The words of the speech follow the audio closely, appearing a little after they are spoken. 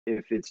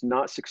If it's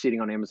not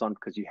succeeding on Amazon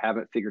because you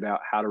haven't figured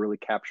out how to really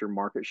capture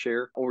market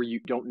share, or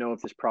you don't know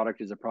if this product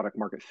is a product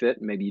market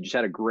fit, maybe you just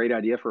had a great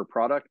idea for a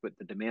product, but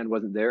the demand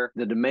wasn't there.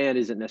 The demand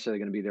isn't necessarily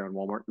going to be there on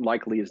Walmart,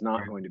 likely is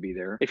not going to be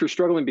there. If you're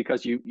struggling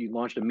because you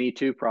launched a Me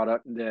Too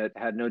product that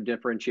had no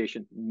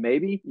differentiation,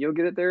 maybe you'll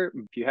get it there.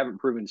 If you haven't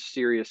proven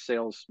serious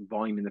sales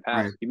volume in the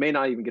past, you may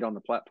not even get on the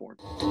platform.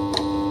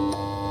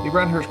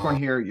 LeBron Hirschkorn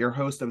here, your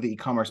host of the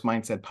E-commerce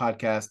Mindset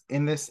podcast.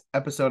 In this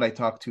episode, I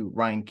talked to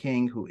Ryan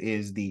King, who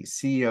is the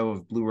CEO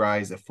of Blue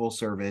Rise, a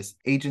full-service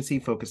agency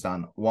focused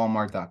on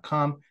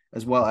Walmart.com,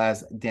 as well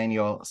as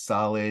Daniel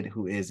Solid,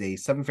 who is a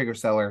seven-figure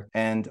seller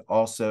and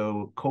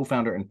also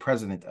co-founder and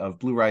president of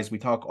Blue Rise. We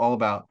talk all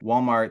about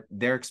Walmart,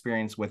 their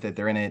experience with it.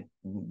 They're in it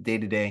day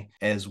to day,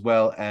 as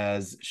well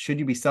as should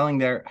you be selling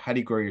there? How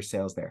do you grow your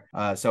sales there?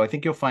 So I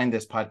think you'll find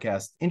this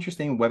podcast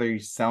interesting, whether you're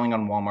selling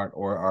on Walmart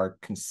or are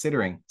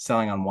considering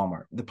selling on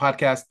Walmart. The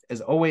podcast,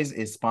 as always,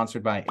 is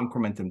sponsored by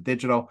Incrementum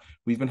Digital.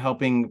 We've been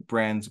helping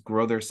brands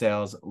grow their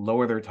sales,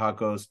 lower their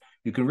tacos.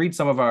 You can read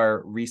some of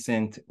our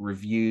recent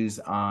reviews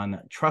on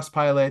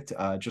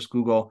Trustpilot. Just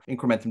Google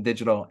Incrementum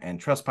Digital and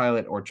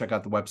Trustpilot, or check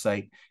out the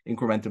website,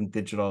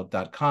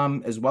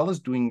 incrementumdigital.com, as well as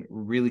doing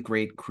really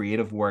great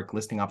creative work,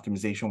 listing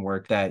optimization work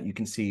that you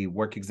can see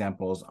work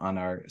examples on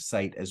our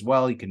site as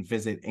well. You can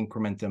visit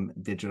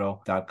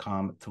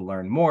incrementumdigital.com to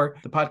learn more.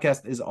 The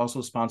podcast is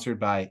also sponsored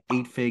by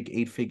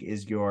 8Fig. 8Fig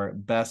is your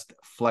best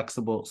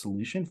flexible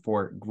solution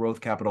for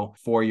growth capital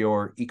for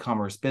your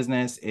e-commerce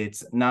business.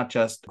 It's not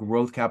just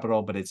growth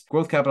capital, but it's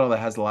growth capital that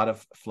has a lot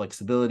of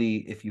flexibility.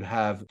 If you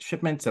have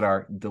shipments that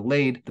are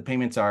delayed, the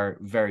payments are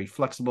very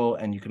flexible,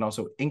 and you can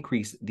also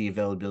increase the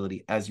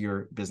availability as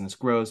your business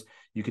grows.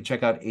 You can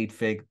check out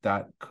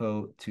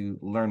 8fig.co to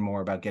learn more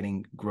about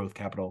getting growth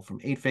capital from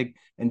 8Fig.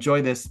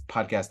 Enjoy this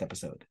podcast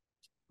episode.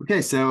 Okay,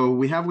 so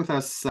we have with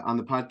us on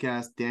the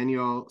podcast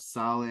Daniel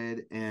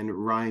Solid and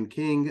Ryan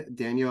King.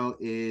 Daniel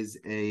is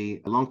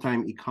a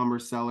longtime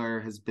e-commerce seller,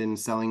 has been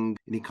selling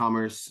in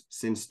e-commerce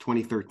since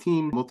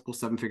 2013, multiple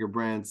seven-figure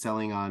brands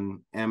selling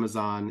on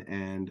Amazon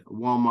and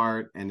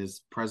Walmart, and is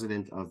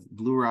president of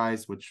Blue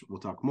Rise, which we'll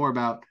talk more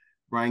about.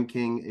 Ryan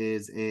King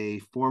is a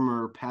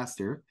former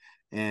pastor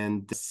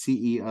and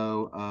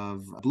CEO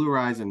of Blue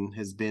Rise and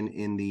has been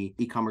in the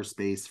e-commerce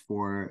space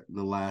for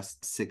the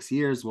last 6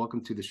 years.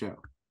 Welcome to the show.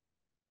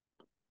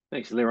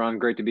 Thanks, Leron.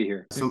 Great to be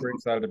here. Super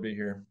excited to be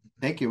here.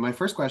 Thank you. My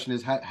first question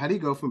is, how do you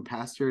go from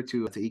pastor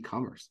to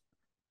e-commerce?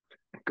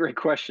 Great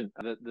question.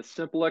 The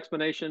simple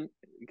explanation,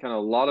 kind of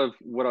a lot of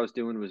what I was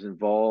doing was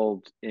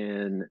involved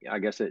in, I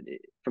guess,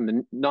 from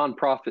the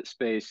nonprofit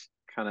space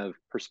kind of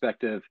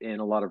perspective, in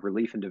a lot of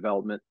relief and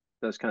development,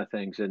 those kind of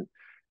things. And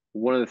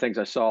one of the things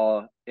I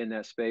saw in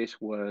that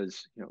space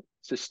was,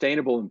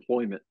 sustainable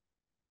employment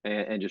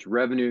and just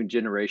revenue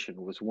generation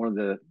was one of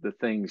the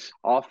things,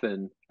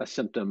 often a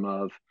symptom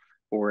of,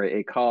 or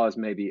a cause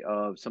maybe,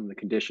 of some of the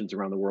conditions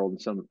around the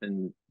world,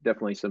 and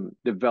definitely some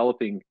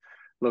developing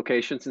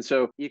locations. And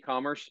so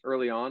e-commerce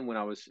early on, when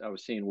I was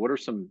seeing what are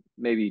some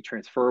maybe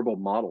transferable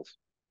models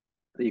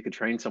that you could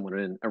train someone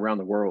in around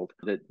the world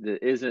that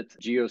isn't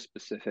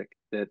geo-specific,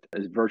 that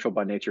is virtual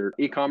by nature.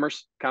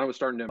 E-commerce kind of was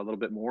starting to a little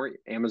bit more.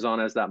 Amazon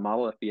has that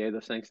model, FBA,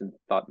 those things, and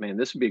thought, man,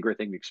 this would be a great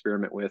thing to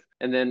experiment with.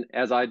 And then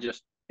as I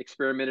just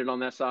experimented on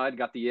that side,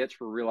 got the itch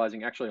for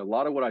realizing actually a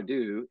lot of what I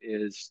do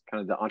is kind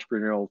of the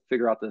entrepreneurial,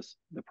 figure out the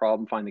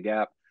problem, find the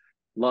gap.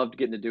 Loved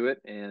getting to do it.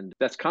 And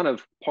that's kind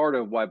of part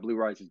of why Blue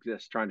Rise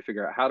exists, trying to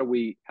figure out how do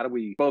we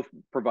both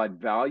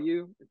provide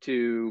value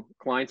to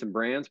clients and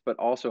brands, but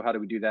also how do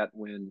we do that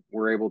when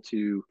we're able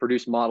to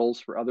produce models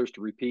for others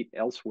to repeat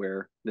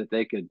elsewhere, that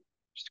they could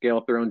scale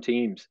up their own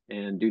teams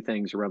and do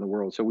things around the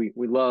world. So we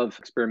love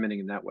experimenting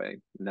in that way.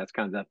 And that's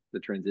kind of the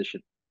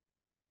transition.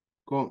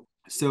 Cool.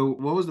 So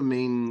what was the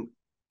main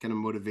kind of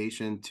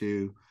motivation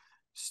to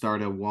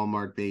start a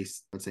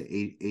Walmart-based, let's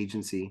say,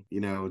 agency?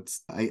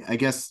 It's, I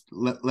guess,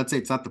 let's say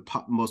it's not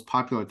the most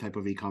popular type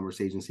of e-commerce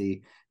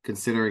agency,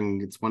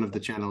 considering it's one of the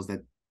channels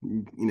that,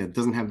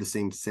 doesn't have the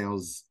same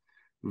sales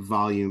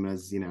volume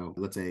as,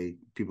 let's say,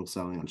 people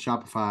selling on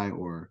Shopify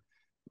or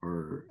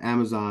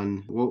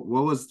Amazon. What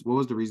was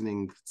the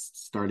reasoning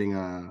starting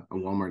a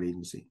Walmart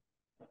agency?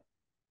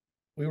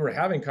 We were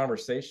having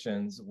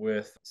conversations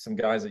with some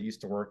guys that used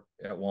to work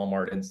at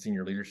Walmart and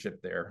senior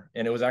leadership there.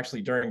 And it was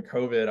actually during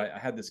COVID, I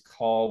had this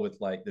call with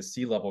like the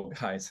C-level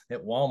guys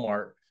at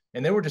Walmart,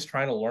 and they were just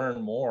trying to learn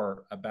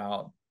more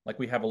about, like,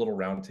 we have a little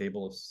round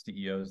table of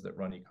CEOs that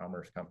run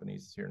e-commerce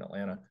companies here in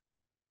Atlanta.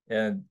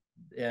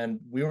 And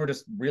we were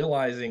just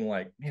realizing,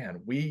 like,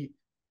 man, we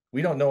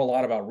don't know a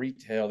lot about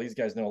retail. These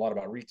guys know a lot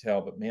about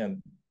retail, but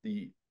man,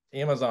 the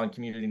Amazon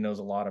community knows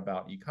a lot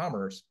about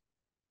e-commerce,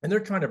 and they're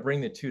trying to bring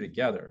the two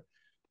together.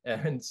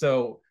 And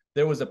so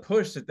there was a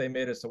push that they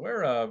made us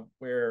aware of,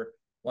 where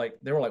like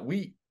they were like,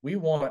 we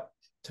want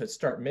to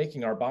start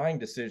making our buying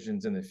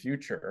decisions in the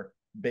future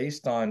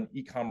based on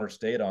e-commerce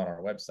data on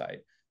our website.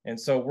 And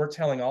so we're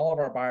telling all of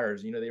our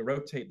buyers, they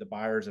rotate the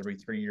buyers every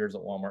 3 years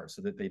at Walmart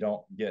so that they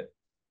don't get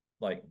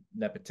like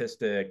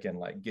nepotistic and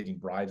like getting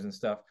bribes and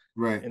stuff.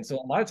 Right. And so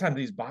a lot of times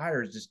these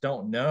buyers just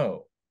don't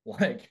know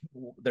like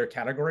their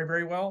category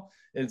very well.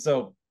 And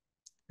so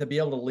to be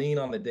able to lean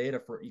on the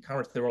data for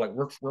e-commerce, they were like,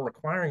 we're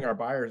requiring our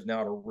buyers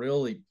now to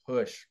really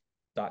push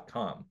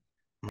 .com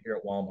here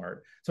at Walmart.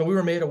 So we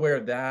were made aware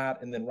of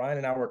that. And then Ryan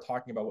and I were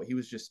talking about what he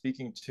was just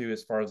speaking to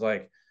as far as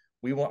like,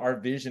 our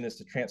vision is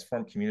to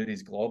transform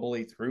communities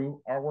globally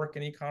through our work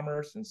in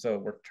e-commerce. And so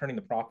we're turning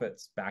the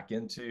profits back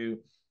into,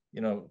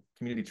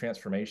 community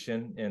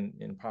transformation in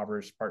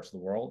impoverished parts of the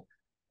world.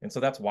 And so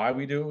that's why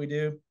we do what we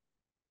do.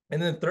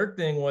 And then the third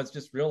thing was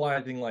just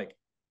realizing like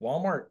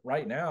Walmart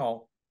right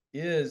now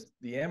is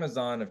the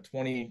Amazon of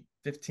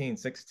 2015,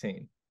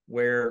 16,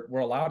 where we're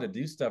allowed to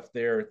do stuff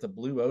there. It's a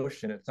blue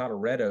ocean. It's not a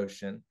red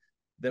ocean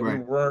that we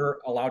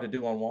were allowed to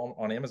do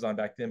on Amazon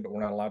back then, but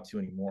we're not allowed to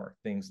anymore.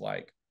 Things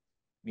like,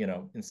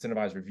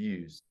 incentivized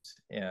reviews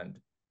and,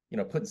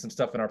 putting some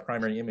stuff in our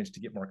primary image to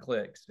get more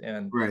clicks.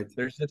 And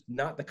there's just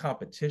not the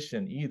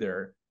competition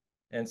either.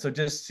 And so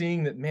just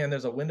seeing that, man,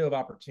 there's a window of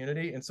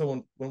opportunity. And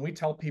so when we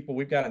tell people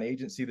we've got an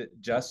agency that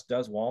just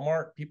does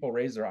Walmart, people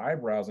raise their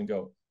eyebrows and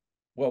go,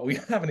 well, we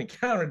haven't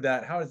encountered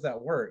that. How does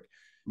that work?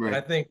 And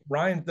I think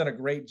Ryan's done a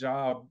great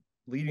job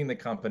leading the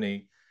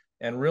company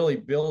and really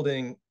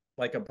building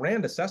like a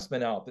brand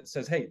assessment out that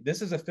says, hey,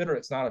 this is a fit or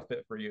it's not a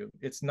fit for you.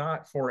 It's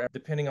not for,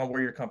 depending on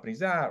where your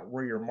company's at,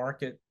 where your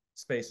market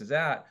space is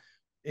at.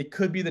 It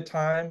could be the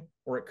time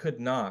or it could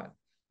not.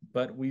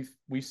 But we've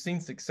seen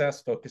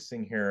success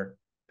focusing here,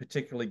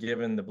 particularly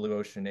given the blue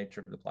ocean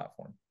nature of the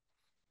platform.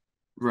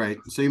 Right.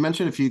 So you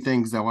mentioned a few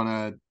things I want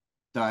to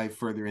dive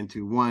further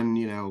into.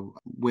 One,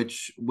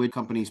 which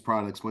company's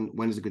products,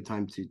 when is a good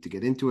time to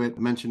get into it? I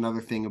mentioned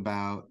another thing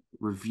about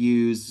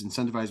reviews,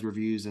 incentivized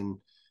reviews, and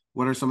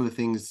what are some of the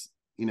things,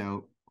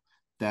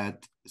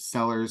 that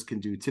sellers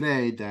can do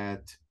today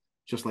that,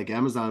 just like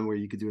Amazon, where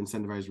you could do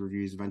incentivized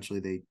reviews,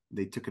 eventually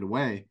they took it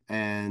away.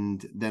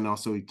 And then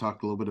also we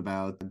talked a little bit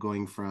about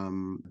going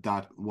from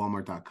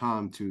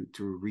 .walmart.com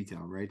to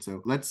retail, right?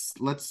 So let's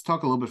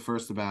talk a little bit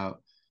first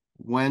about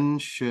when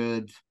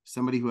should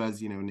somebody who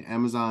has, an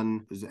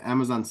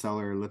Amazon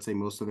seller, let's say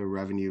most of their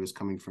revenue is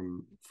coming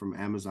from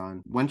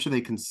Amazon, when should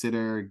they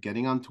consider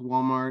getting onto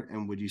Walmart?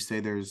 And would you say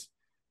there's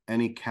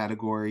any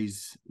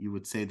categories you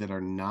would say that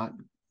are not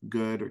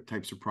good, or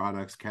types of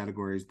products,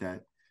 categories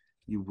that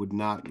you would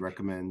not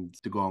recommend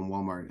to go on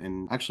Walmart?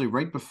 And actually,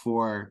 right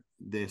before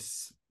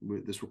this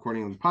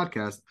recording of the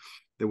podcast,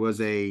 there was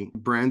a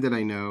brand that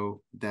I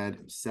know that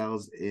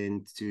sells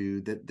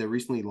into that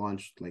recently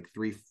launched like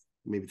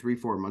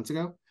 3-4 months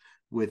ago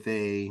with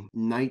a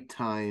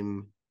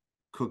nighttime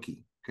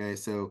cookie. Okay,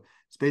 so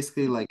it's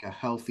basically like a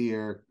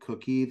healthier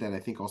cookie that I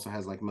think also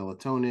has like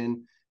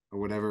melatonin or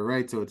whatever,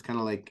 right? So it's kind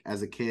of like,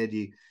 as a kid,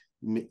 you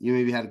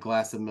maybe had a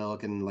glass of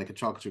milk and like a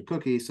chocolate chip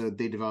cookie, so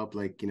they developed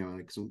like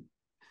like some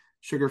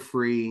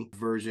sugar-free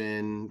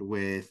version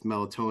with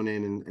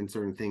melatonin and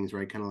certain things,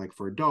 right? Kind of like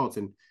for adults.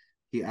 And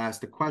he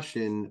asked a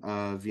question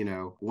of,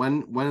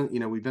 when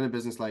we've been in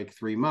business like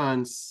 3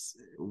 months,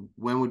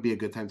 when would be a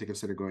good time to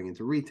consider going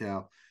into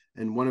retail?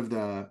 And one of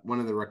the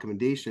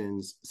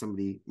recommendations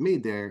somebody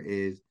made there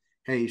is,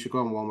 hey, you should go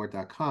on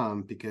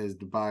Walmart.com because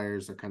the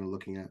buyers are kind of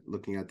looking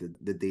at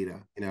the data.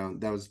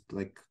 That was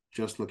like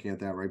just looking at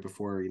that right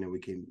before we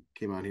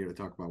came on here to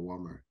talk about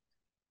Walmart.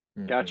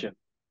 Gotcha.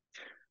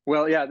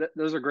 Well, yeah,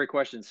 those are great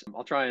questions.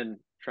 I'll try and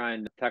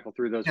tackle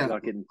through those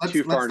without getting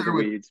too far into the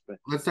weeds. But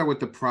let's start with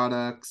the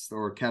products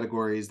or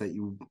categories that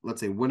you, let's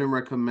say, wouldn't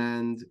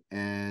recommend,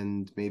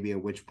 and maybe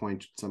at which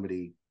point should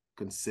somebody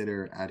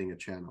consider adding a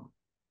channel.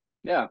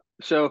 Yeah.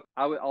 So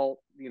I'll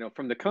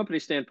from the company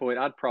standpoint,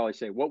 I'd probably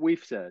say what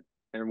we've said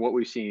and what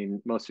we've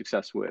seen most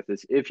success with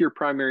is if your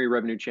primary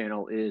revenue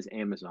channel is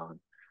Amazon,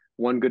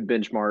 one good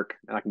benchmark,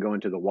 and I can go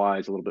into the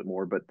whys a little bit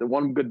more, but the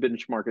one good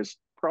benchmark is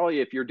probably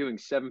if you're doing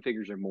 7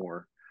 figures or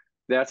more,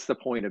 that's the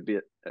point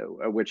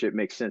at which it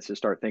makes sense to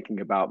start thinking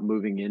about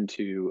moving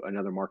into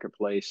another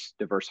marketplace,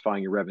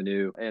 diversifying your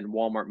revenue, and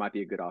Walmart might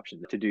be a good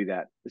option to do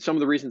that. Some of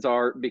the reasons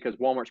are because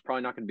Walmart's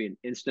probably not going to be an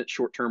instant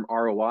short-term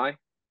ROI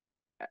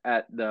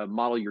at the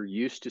model you're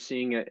used to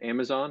seeing at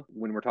Amazon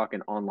when we're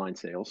talking online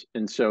sales.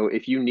 And so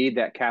if you need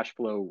that cash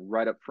flow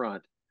right up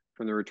front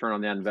from the return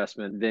on that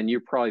investment, then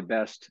you're probably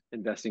best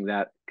investing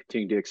that,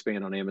 continue to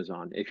expand on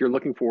Amazon. If you're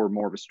looking for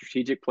more of a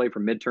strategic play for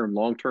midterm,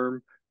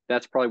 long-term,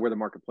 that's probably where the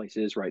marketplace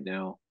is right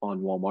now on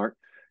Walmart.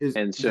 Is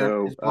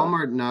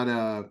Walmart not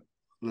a,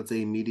 let's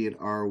say, immediate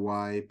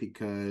ROI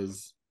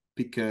because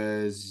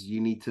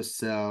you need to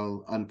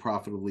sell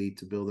unprofitably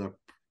to build up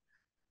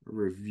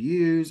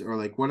reviews, or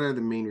like what are the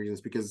main reasons?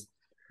 Because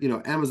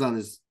Amazon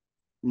is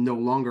no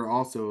longer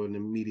also an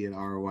immediate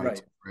ROI,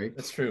 right?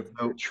 That's true.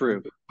 So,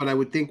 true. But I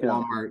would think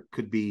Walmart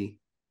could be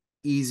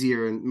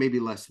easier and maybe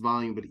less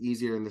volume, but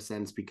easier in the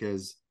sense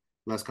because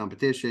less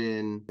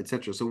competition,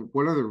 etc. So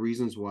what are the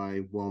reasons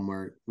why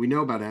Walmart? We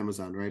know about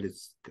Amazon, right?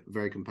 It's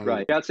very competitive.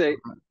 Right. I'd say.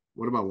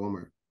 What about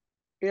Walmart?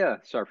 Yeah.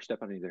 Sorry for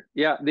stepping on you there.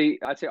 Yeah.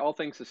 I'd say all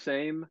things the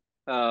same.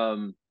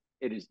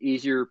 It is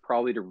easier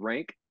probably to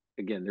rank.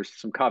 Again, there's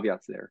some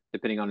caveats there,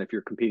 depending on if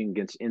you're competing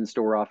against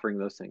in-store offering,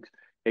 those things.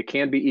 It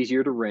can be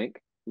easier to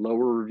rank,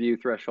 lower review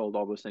threshold,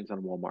 all those things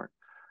on Walmart.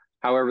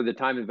 However, the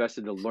time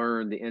invested to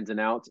learn the ins and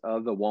outs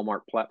of the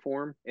Walmart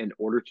platform in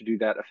order to do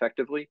that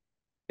effectively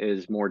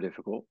is more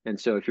difficult. And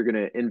so if you're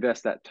going to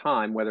invest that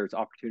time, whether it's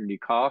opportunity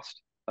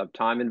cost of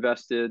time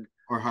invested,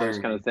 Or those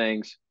kind hiring. of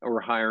things, or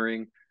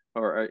hiring,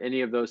 or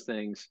any of those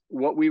things,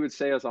 what we would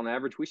say is on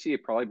average, we see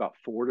probably about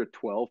 4 to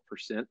 12%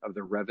 of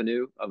the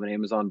revenue of an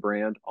Amazon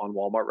brand on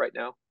Walmart right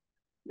now.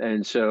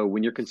 And so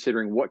when you're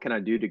considering what can I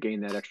do to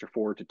gain that extra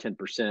 4 to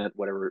 10%,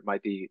 whatever it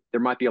might be,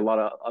 there might be a lot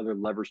of other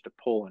levers to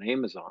pull on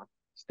Amazon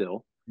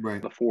still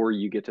Right. before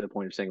you get to the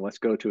point of saying, let's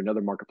go to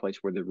another marketplace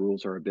where the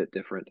rules are a bit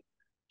different.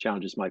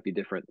 Challenges might be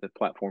different. The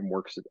platform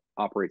works,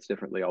 operates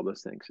differently, all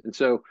those things. And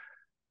so,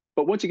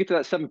 but once you get to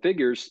that 7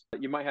 figures,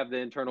 you might have the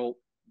internal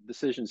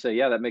decision say,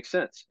 yeah, that makes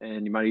sense.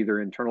 And you might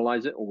either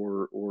internalize it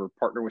or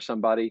partner with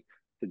somebody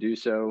to do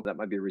so. That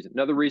might be a reason.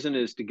 Another reason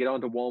is to get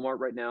onto Walmart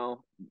right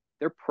now.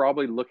 They're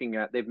probably looking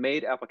at, they've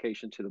made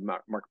application to the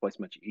marketplace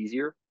much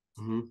easier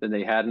than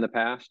they had in the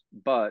past.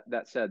 But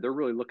that said, they're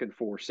really looking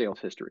for sales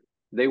history.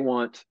 They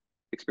want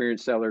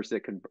experienced sellers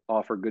that can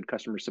offer good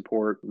customer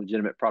support,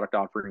 legitimate product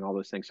offering, all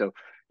those things. So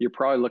you're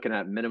probably looking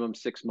at minimum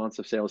 6 months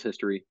of sales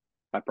history.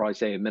 I'd probably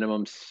say a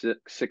minimum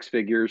six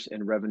figures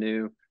in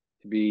revenue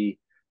to be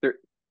there.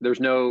 There's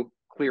no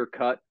clear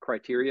cut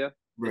criteria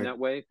in that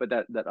way, but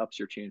that ups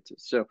your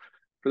chances. So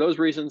for those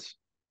reasons,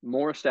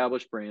 more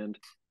established brand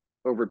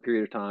over a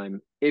period of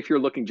time. If you're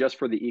looking just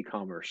for the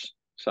e-commerce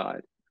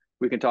side,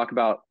 we can talk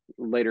about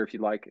later if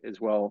you'd like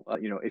as well.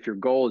 If your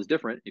goal is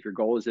different, if your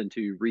goal is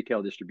into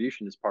retail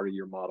distribution as part of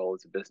your model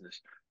as a business,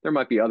 there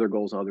might be other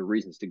goals and other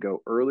reasons to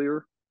go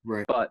earlier.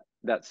 Right. But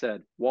that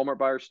said, Walmart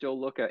buyers still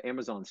look at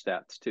Amazon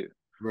stats too.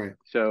 Right.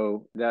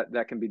 So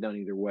that can be done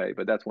either way,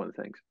 but that's one of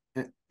the things.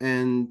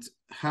 And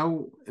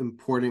how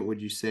important would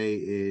you say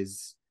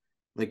is,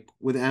 like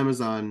with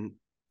Amazon,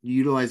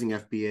 utilizing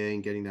FBA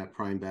and getting that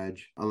Prime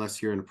badge,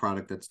 unless you're in a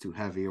product that's too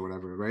heavy or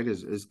whatever, right,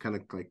 is kind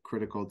of like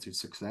critical to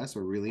success,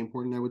 or really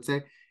important, I would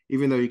say.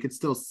 Even though you could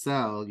still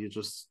sell, you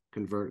just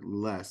convert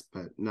less,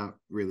 but not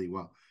really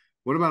well.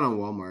 What about on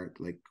Walmart?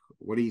 Like,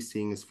 what are you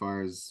seeing as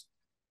far as,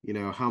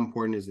 how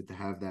important is it to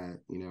have that,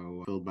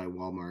 filled by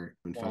Walmart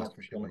and Walmart fast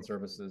fulfillment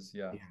services?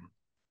 Yeah.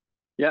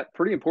 Yeah,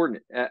 pretty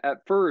important. At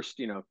first,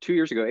 2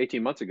 years ago,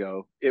 18 months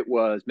ago, it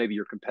was maybe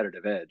your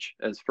competitive edge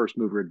as first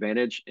mover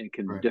advantage and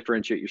can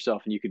differentiate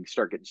yourself, and you can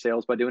start getting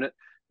sales by doing it.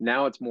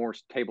 Now it's more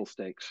table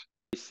stakes.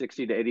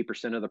 60 to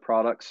 80% of the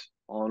products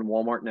on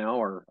Walmart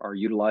now are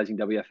utilizing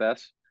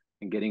WFS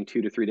and getting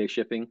 2 to 3 day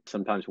shipping,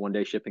 sometimes 1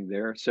 day shipping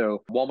there.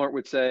 So Walmart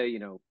would say,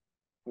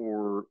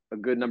 for a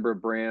good number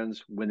of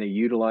brands, when they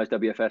utilize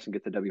WFS and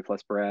get the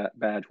WFS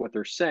badge, what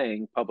they're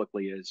saying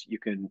publicly is you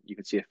can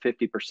see a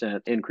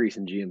 50% increase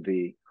in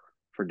GMV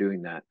for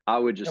doing that. I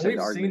would just say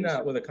we've seen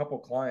that with a couple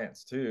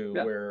clients too,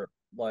 yeah, where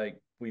like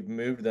we've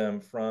moved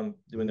them from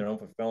doing their own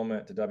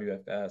fulfillment to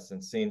WFS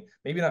and seen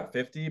maybe not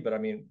 50, but I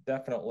mean,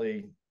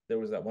 definitely there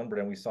was that one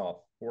brand we saw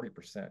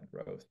 40%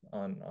 growth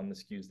on the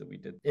SKUs that we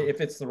did.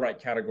 If it's the right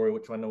category,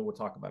 which I know we'll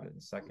talk about it in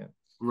a second.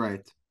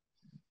 Right.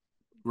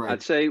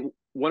 I'd say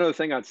one other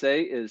thing I'd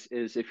say is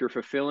if you're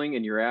fulfilling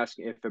and you're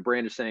asking, if a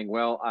brand is saying,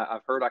 well,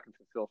 I've heard I can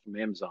fulfill from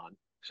Amazon,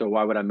 so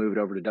why would I move it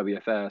over to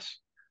WFS?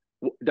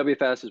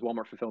 WFS is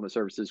Walmart Fulfillment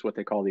Services, what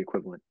they call the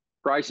equivalent.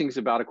 Pricing is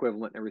about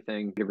equivalent,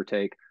 everything, give or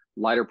take.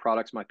 Lighter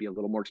products might be a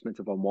little more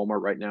expensive on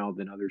Walmart right now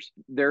than others.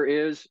 There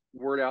is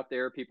word out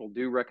there, people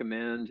do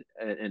recommend,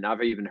 and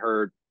I've even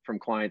heard from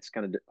clients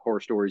kind of horror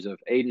stories of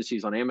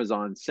agencies on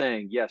Amazon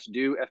saying, yes,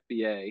 do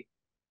FBA,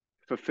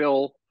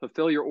 fulfill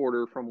your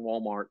order from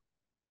Walmart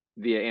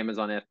via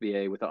Amazon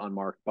FBA with an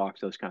unmarked box,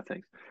 those kind of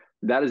things.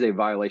 That is a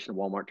violation of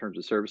Walmart terms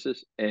of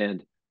services,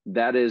 and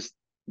that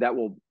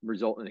will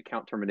result in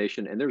account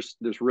termination. And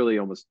there's really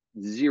almost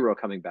zero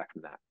coming back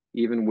from that,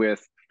 even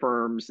with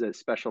firms that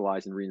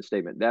specialize in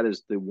reinstatement. That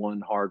is the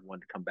one hard one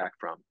to come back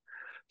from.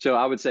 So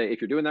I would say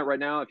if you're doing that right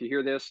now, if you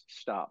hear this,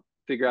 stop.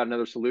 Figure out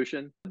another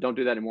solution. Don't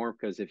do that anymore,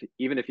 because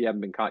even if you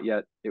haven't been caught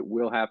yet, it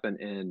will happen,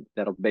 and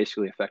that'll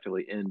basically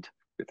effectively end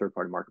your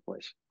third-party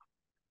marketplace.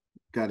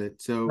 Got it.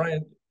 So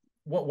Ryan,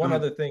 one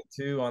other thing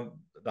too on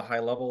the high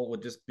level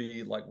would just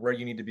be like where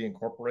you need to be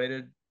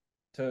incorporated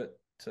to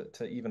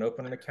even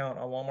open an account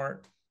on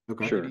Walmart.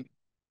 Okay. Sure.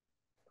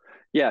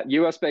 Yeah,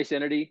 US based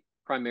entity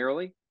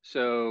primarily.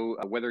 So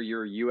whether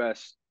you're a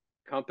US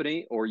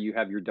company or you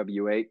have your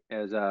W8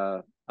 as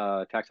a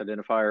tax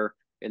identifier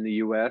in the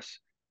US,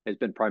 has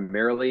been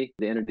primarily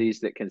the entities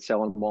that can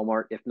sell on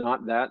Walmart. If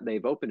not that,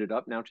 they've opened it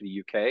up now to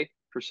the UK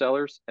for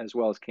sellers as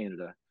well as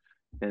Canada.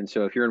 And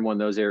so if you're in one of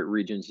those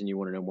regions and you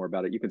want to know more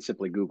about it, you can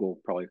simply Google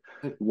probably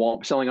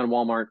selling on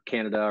Walmart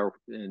Canada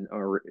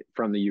or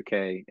from the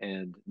UK,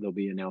 and there'll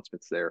be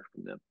announcements there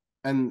from them.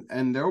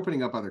 And they're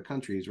opening up other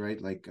countries,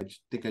 right? Like I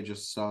think I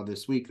just saw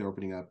this week they're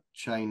opening up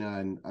China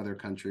and other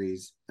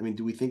countries. I mean,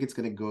 do we think it's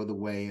going to go the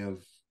way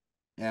of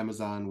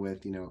Amazon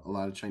with, a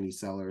lot of Chinese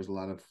sellers, a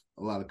lot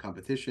of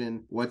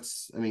competition?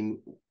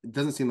 It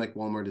doesn't seem like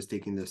Walmart is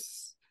taking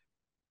this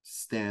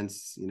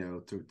stance,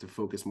 to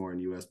focus more on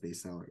US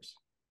based sellers.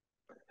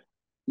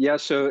 Yeah,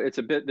 so it's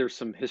there's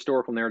some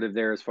historical narrative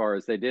there as far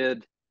as they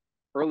did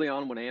early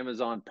on when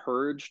Amazon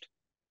purged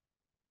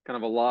kind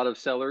of a lot of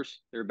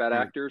sellers, they're bad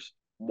Right. actors.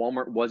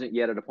 Walmart wasn't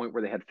yet at a point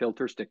where they had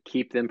filters to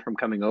keep them from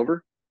coming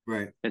over.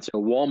 Right. And so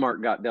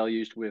Walmart got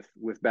deluged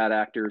with bad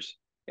actors.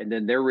 And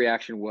then their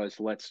reaction was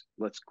let's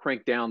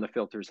crank down the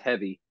filters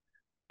heavy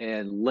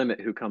and limit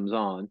who comes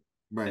on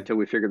Right. until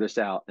we figure this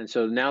out. And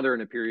so now they're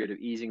in a period of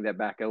easing that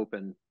back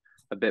open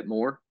a bit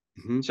more.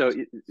 Mm-hmm. So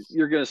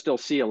you're going to still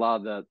see a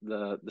lot of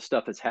the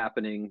stuff that's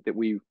happening that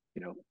we,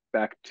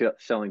 back to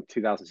selling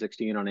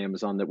 2016 on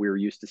Amazon that we were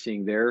used to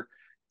seeing there.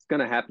 It's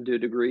going to happen to a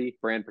degree,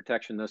 brand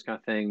protection, those kind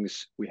of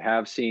things. We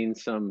have seen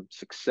some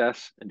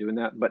success in doing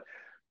that, but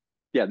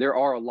yeah, there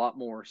are a lot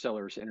more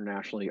sellers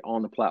internationally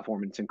on the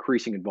platform, and it's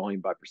increasing in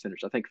volume by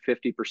percentage. I think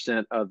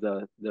 50% of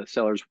the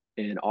sellers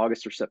in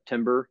August or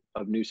September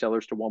of new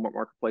sellers to Walmart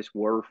Marketplace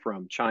were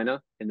from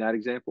China in that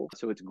example.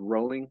 So it's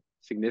growing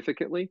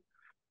significantly.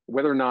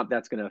 Whether or not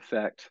that's going to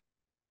affect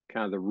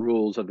kind of the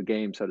rules of the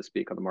game, so to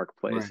speak, on the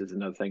marketplace Right. is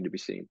another thing to be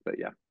seen. But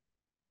yeah.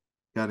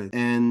 Got it.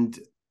 And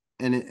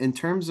in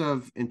terms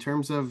of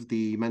the,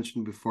 you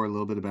mentioned before a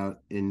little bit about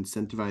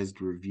incentivized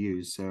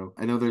reviews. So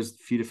I know there's a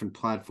few different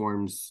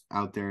platforms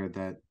out there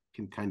that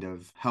can kind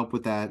of help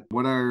with that.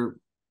 What do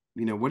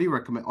you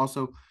recommend?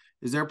 Also,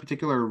 is there a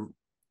particular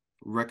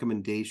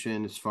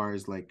recommendation as far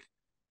as like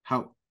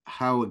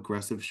how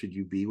aggressive should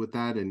you be with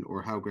that, and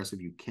or how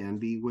aggressive you can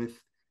be with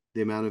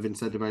the amount of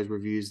incentivized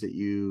reviews that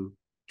you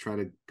try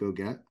to go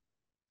get?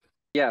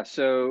 Yeah.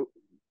 So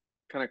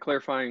kind of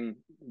clarifying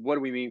what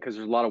do we mean, because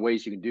there's a lot of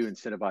ways you can do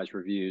incentivized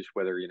reviews,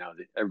 whether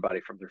everybody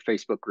from their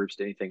Facebook groups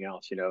to anything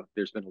else.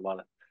 There's been a lot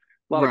of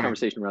Right.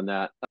 conversation around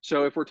that.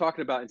 So if we're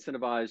talking about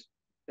incentivized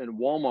in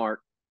Walmart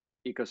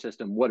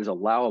ecosystem, what is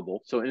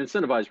allowable? So an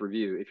incentivized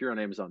review, if you're on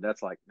Amazon,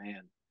 that's like,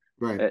 man,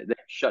 Right. they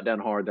shut down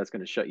hard, that's going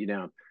to shut you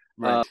down.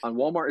 Right. On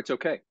Walmart, it's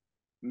okay,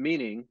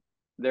 meaning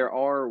there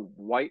are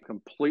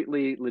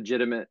completely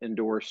legitimate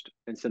endorsed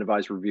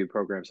incentivized review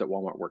programs that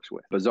Walmart works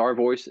with. Bazaar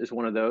Voice is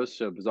one of those.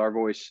 So Bazaar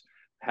Voice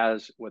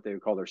has what they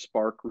would call their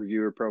Spark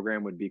reviewer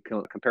program, would be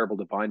comparable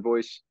to Vine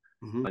Voice.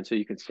 Mm-hmm. And so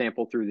you can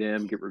sample through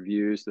them, get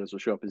reviews. Those will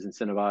show up as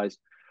incentivized.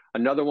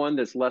 Another one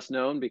that's less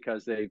known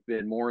because they've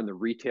been more in the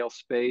retail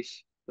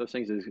space, those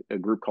things, is a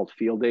group called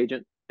Field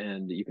Agent,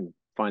 and you can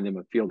find them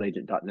at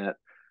fieldagent.net.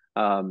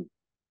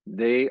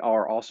 They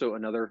are also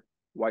another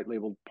white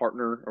labeled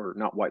partner, or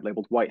not white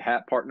labeled, white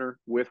hat partner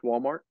with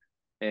Walmart.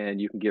 And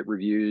you can get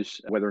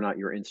reviews whether or not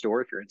you're in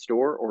store, if you're in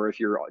store, or if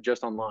you're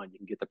just online, you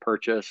can get the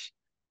purchase,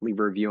 leave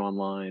a review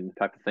online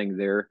type of thing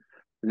there.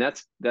 And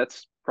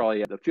that's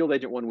probably the Field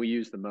Agent one we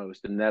use the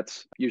most. And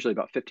that's usually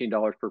about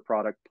 $15 per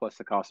product plus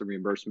the cost of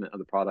reimbursement of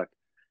the product.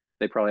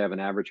 They probably have an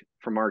average,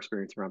 from our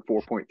experience, around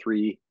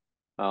 4.3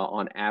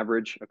 on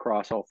average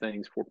across all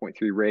things, 4.3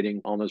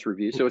 rating on those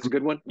reviews. So it's a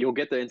good one. You'll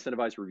get the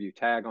incentivized review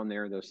tag on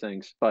there, those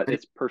things, but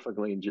it's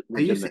perfectly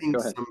legitimate. Go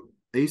ahead.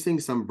 Are you seeing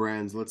some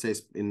brands, let's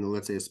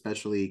say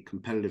especially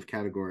competitive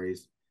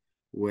categories,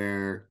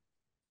 where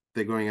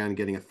they're going on and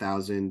getting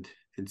 1,000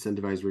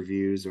 incentivized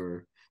reviews?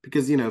 Or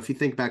because if you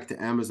think back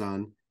to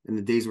Amazon in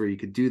the days where you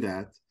could do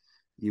that,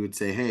 you would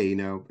say, hey,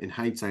 in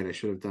hindsight, I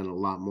should have done a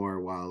lot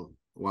more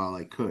while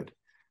I could.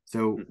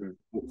 So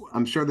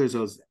I'm sure there's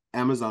those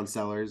Amazon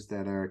sellers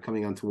that are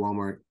coming onto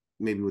Walmart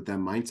maybe with that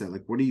mindset.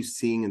 Like, what are you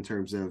seeing in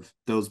terms of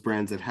those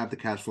brands that have the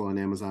cash flow on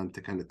Amazon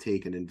to kind of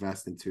take and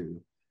invest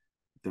into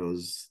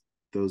those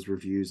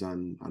reviews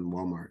on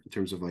Walmart in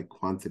terms of like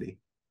quantity?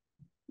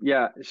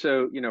 Yeah.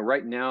 So,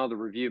 right now the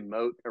review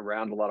moat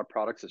around a lot of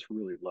products is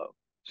really low.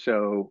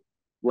 So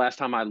last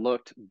time I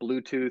looked,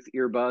 Bluetooth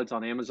earbuds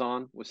on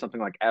Amazon was something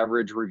like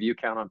average review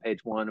count on page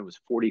one, it was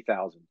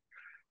 40,000.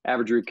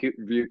 Average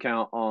review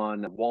count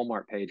on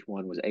Walmart page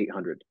one was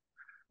 800.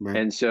 Right.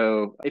 And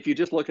so if you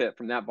just look at it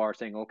from that bar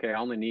saying, okay, I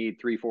only need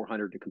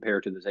 300-400 to compare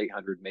to this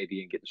 800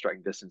 maybe and get the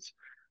striking distance,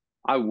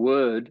 I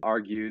would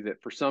argue that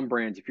for some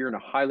brands, if you're in a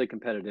highly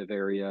competitive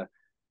area,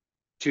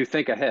 to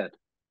think ahead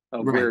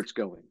of Right. where it's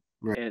going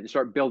Right. and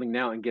start building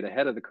now and get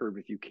ahead of the curve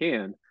if you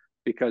can,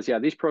 because yeah,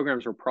 these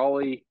programs will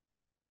probably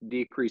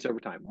decrease over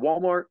time.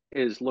 Walmart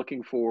is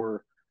looking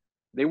for,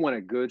 they want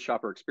a good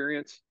shopper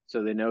experience,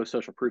 so they know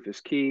social proof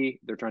is key.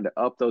 They're trying to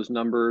up those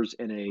numbers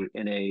in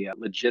a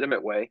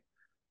legitimate way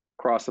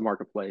across the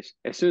marketplace.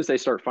 As soon as they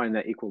start finding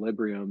that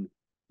equilibrium,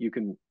 you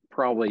can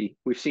probably,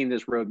 we've seen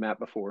this roadmap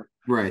before.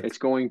 Right.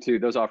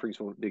 Those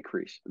offerings will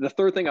decrease. The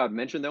third thing I'd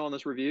mention though on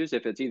this reviews,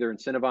 if it's either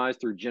incentivized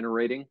through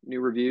generating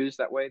new reviews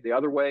that way, the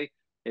other way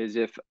is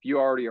if you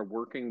already are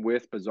working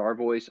with Bazaar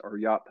Voice or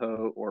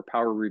Yotpo or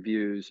Power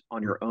Reviews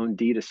on your own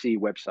D2C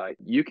website,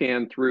 you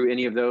can, through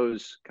any of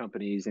those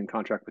companies in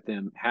contract with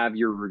them, have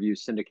your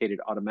reviews syndicated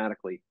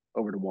automatically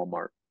over to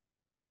Walmart.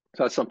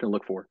 So that's something to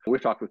look for.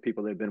 We've talked with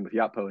people that have been with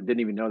Yotpo and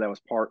didn't even know that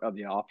was part of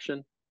the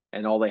option.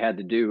 And all they had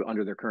to do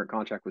under their current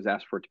contract was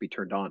ask for it to be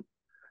turned on.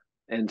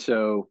 And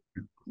so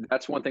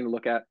that's one thing to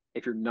look at.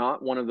 If you're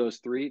not one of those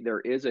three, there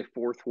is a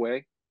fourth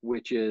way,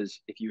 which is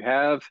if you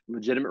have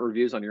legitimate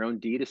reviews on your own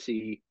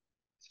D2C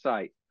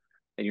site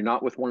and you're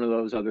not with one of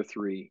those other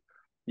three,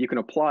 you can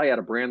apply at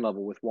a brand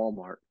level with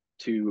Walmart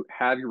to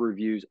have your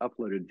reviews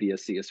uploaded via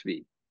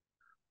CSV.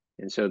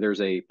 And so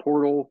there's a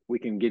portal. We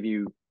can give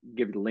you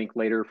the link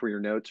later for your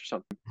notes or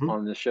something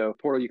on the show.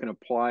 Portal you can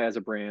apply as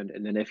a brand.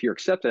 And then if you're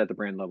accepted at the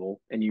brand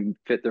level and you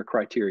fit their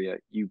criteria,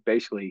 you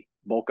basically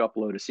bulk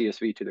upload a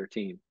CSV to their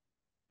team,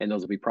 and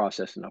those will be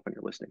processed and up on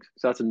your listings.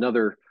 So that's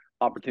another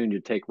opportunity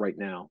to take right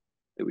now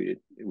that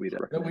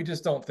we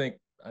just don't think,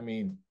 I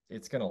mean,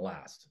 it's going to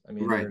last. I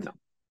mean,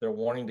 they're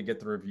wanting to get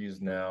the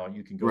reviews now.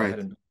 You can go ahead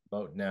and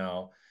vote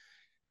now.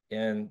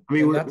 And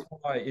that's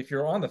why if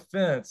you're on the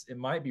fence, it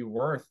might be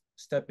worth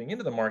stepping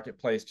into the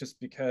marketplace, just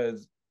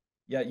because,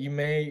 you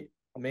may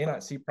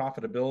not see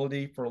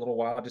profitability for a little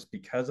while just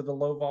because of the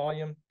low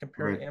volume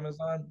compared to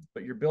Amazon,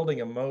 but you're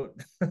building a moat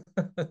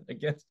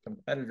against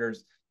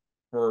competitors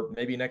for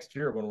maybe next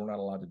year when we're not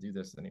allowed to do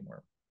this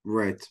anymore.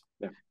 Right.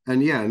 Yeah.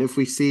 And if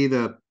we see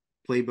the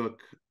playbook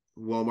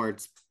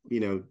Walmart's,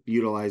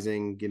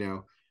 utilizing,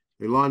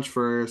 they launch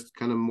first,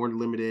 kind of more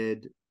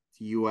limited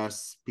to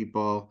US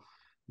people.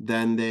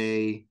 Then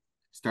they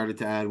started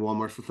to add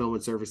Walmart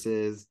fulfillment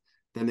services.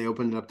 Then they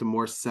opened it up to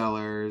more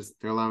sellers.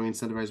 They're allowing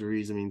incentivized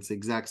reviews. I mean, it's the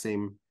exact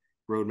same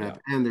roadmap.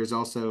 Yeah. And there's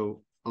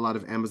also a lot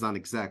of Amazon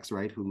execs,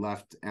 right, who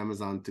left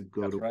Amazon to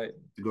go to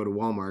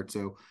Walmart.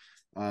 So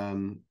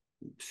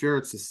sure,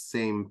 it's the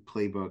same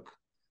playbook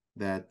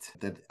that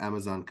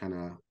Amazon kind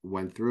of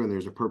went through, and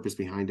there's a purpose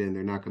behind it. And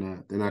they're not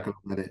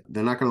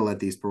gonna let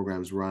these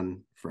programs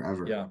run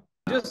forever. Yeah.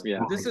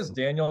 This is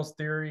Daniel's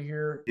theory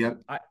here.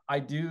 Yep. I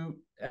do,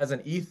 as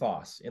an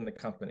ethos in the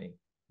company,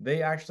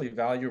 they actually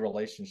value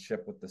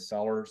relationship with the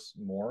sellers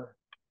more.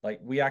 Like,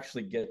 we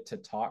actually get to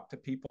talk to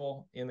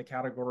people in the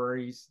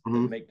categories that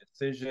make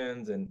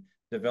decisions and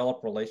develop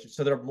relationships.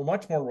 So they're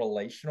much more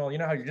relational. You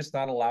know how you're just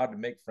not allowed to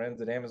make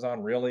friends at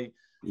Amazon, really,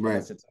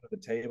 unless it's under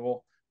the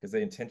table, because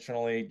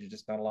you're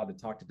just not allowed to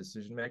talk to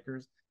decision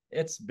makers.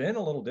 It's been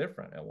a little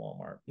different at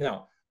Walmart.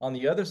 Now, on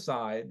the other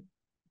side,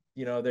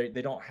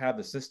 they don't have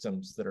the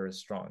systems that are as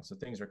strong. So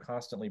things are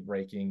constantly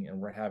breaking,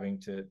 and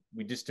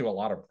we just do a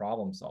lot of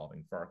problem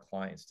solving for our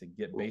clients to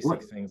get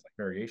basic things like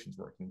variations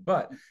working.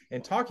 But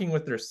in talking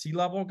with their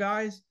C-level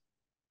guys,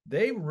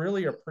 they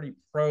really are pretty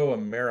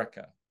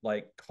pro-America,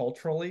 like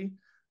culturally.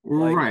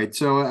 Right.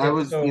 So I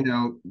was,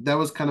 that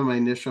was kind of my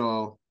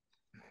initial,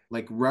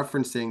 like,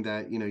 referencing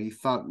that, you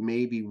thought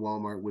maybe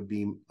Walmart would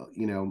be,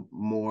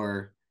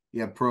 more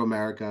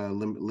pro-America,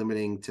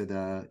 limiting to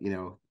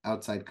the,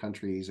 outside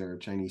countries or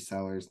Chinese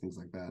sellers, things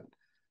like that.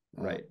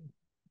 Right.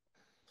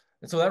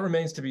 And so that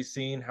remains to be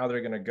seen how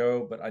they're going to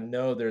go. But I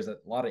know there's a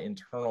lot of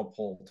internal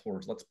pull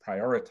towards, let's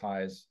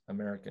prioritize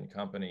American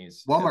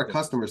companies. Walmart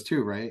customers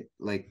too, right?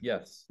 Like,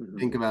 yes.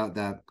 Think about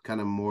that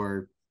kind of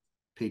more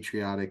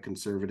patriotic,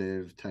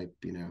 conservative type,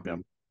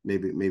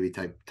 maybe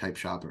type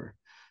shopper.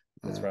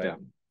 That's right.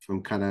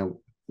 From kind of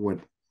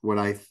what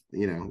I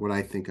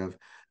think of.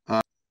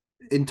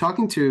 In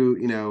talking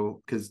to,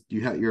 because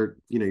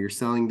you're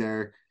selling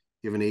there,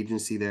 you have an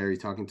agency there, you're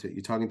talking to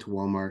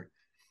Walmart.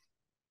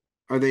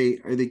 Are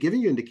they giving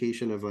you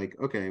indication of, like,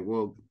 okay,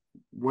 well,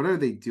 what are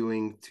they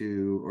doing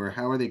or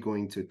how are they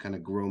going to kind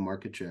of grow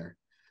market share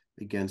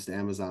against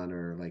Amazon,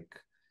 or, like,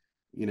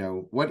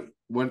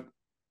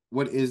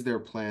 what is their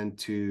plan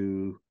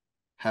to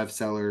have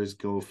sellers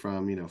go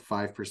from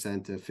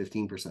 5% to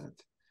 15%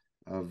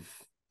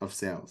 of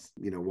sales,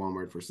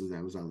 Walmart versus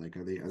Amazon? Like,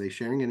 are they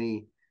sharing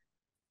any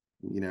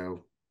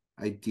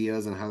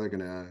ideas on how they're going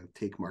to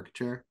take market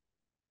share?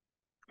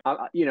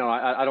 I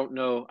don't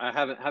know. I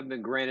haven't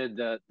been granted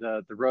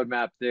the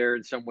roadmap there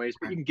in some ways,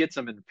 but you can get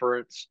some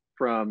inference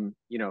from,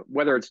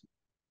 whether it's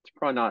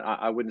probably not,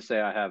 I wouldn't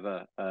say I have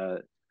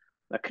a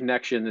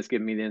connection that's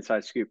giving me the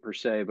inside scoop per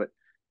se, but,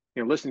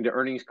 listening to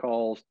earnings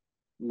calls,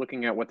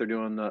 looking at what they're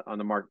doing on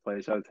the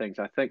marketplace, other things,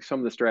 I think some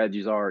of the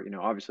strategies are,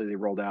 obviously they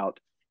rolled out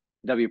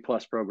W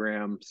Plus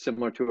program,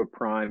 similar to a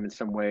Prime in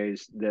some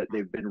ways, that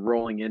they've been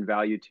rolling in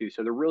value to.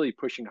 So they're really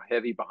pushing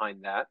heavy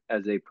behind that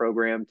as a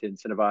program to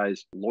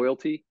incentivize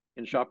loyalty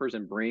in shoppers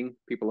and bring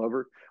people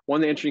over. One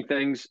of the interesting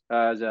things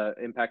as an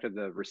impact of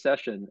the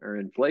recession or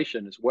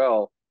inflation as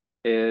well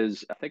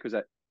is, I think it was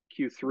that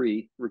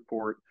Q3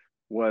 report,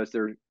 was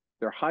their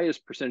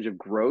highest percentage of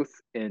growth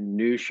in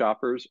new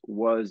shoppers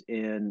was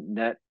in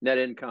net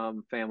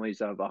income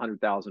families of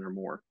 100,000 or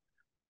more.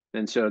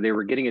 And so they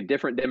were getting a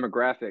different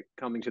demographic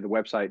coming to the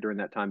website during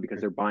that time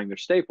because they're buying their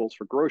staples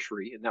for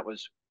grocery, and that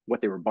was what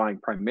they were buying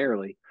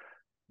primarily.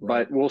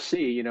 Right. But we'll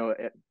see,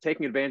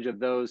 taking advantage of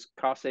those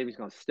cost savings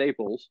on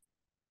staples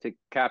to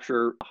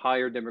capture a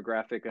higher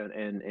demographic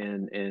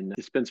and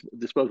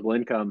disposable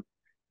income.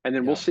 And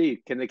then we'll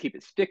see, can they keep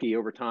it sticky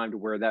over time to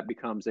where that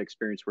becomes the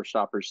experience where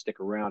shoppers stick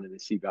around and they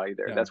see value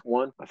there? Yeah. That's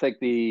one. I think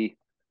the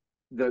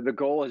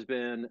goal has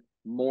been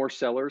more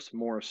sellers,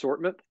 more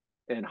assortment,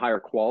 and higher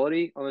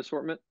quality on the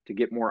assortment to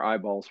get more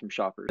eyeballs from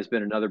shoppers. It's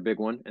been another big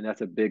one, and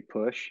that's a big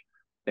push.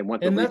 They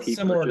want and that's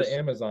similar to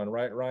Amazon,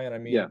 right, Ryan? I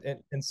mean,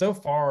 and so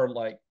far,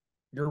 like,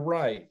 you're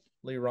right,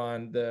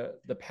 Leron,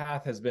 the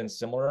path has been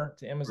similar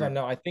to Amazon. Right.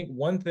 Now, I think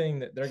one thing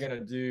that they're going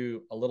to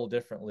do a little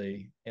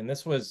differently, and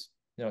this was,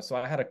 so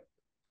I had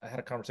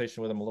a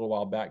conversation with them a little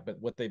while back, but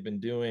what they've been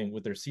doing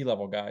with their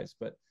C-level guys,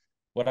 but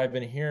what I've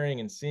been hearing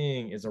and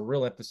seeing is a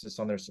real emphasis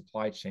on their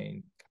supply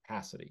chain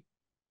capacity,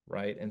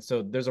 right? And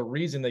so there's a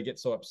reason they get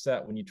so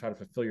upset when you try to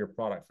fulfill your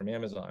product from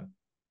Amazon.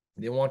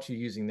 They want you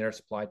using their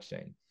supply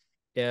chain.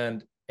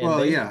 And Well,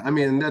 they yeah, I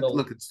mean that.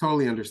 Look, it's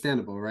totally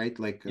understandable, right?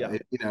 Like, yeah.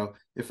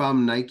 if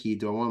I'm Nike,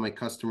 do I want my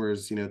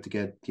customers, to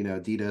get,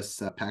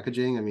 Adidas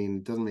packaging? I mean,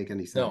 it doesn't make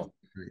any sense. No,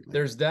 right? Like,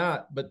 there's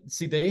that, but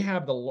see, they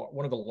have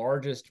one of the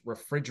largest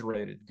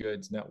refrigerated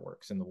goods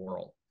networks in the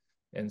world,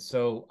 and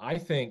so I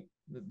think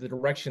the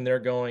direction they're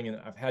going, and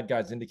I've had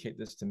guys indicate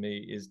this to me,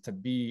 is to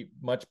be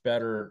much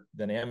better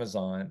than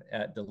Amazon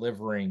at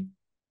delivering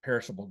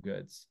perishable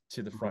goods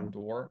to the front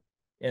door,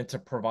 and to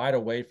provide a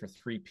way for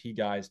 3P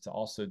guys to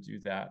also do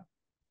that.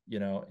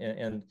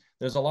 And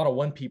there's a lot of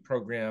 1P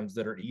programs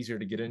that are easier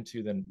to get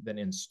into than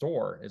in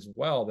store as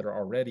well, that are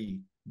already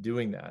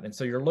doing that. And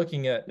so you're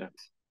looking at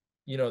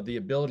the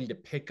ability to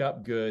pick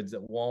up goods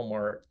at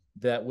Walmart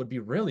that would be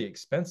really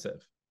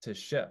expensive to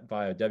ship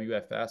via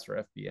WFS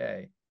or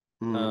FBA,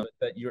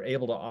 that you're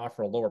able to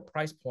offer a lower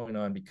price point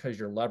on, because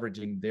you're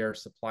leveraging their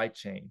supply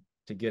chain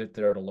to get it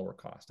there at a lower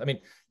cost. I mean,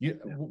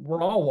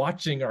 we're all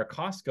watching our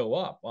costs go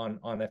up on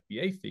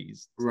FBA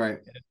fees, right?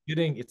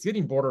 And it's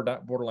getting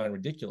borderline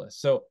ridiculous.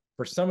 So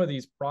for some of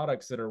these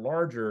products that are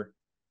larger,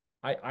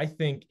 I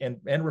think,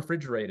 and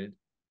refrigerated,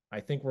 I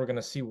think we're going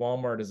to see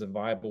Walmart as a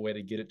viable way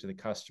to get it to the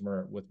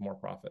customer with more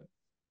profit.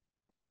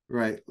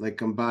 Right.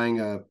 Like, I'm buying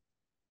a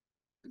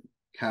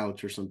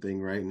couch or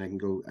something, right? And I can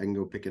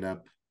go pick it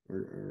up,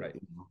 or right.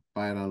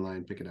 Buy it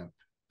online, pick it up.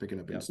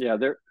 Yep. Yeah,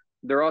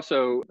 they're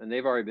also, and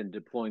they've already been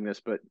deploying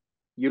this, but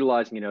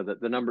utilizing,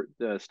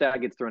 the stat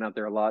gets thrown out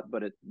there a lot,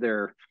 but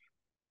they're,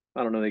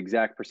 I don't know the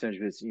exact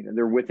percentages,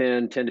 they're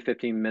within 10 to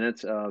 15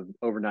 minutes of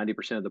over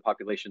 90% of the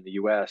population in the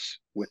US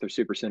with their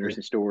super centers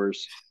and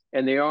stores.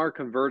 And they are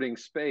converting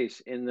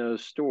space in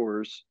those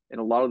stores, in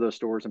a lot of those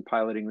stores, and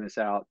piloting this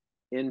out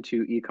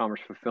into e-commerce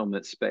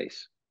fulfillment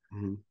space.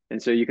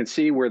 And so you can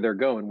see where they're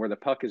going, where the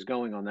puck is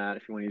going on that,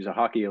 if you want to use a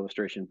hockey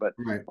illustration, but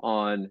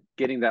on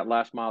getting that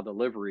last mile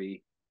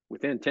delivery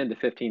within 10 to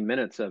 15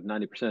 minutes of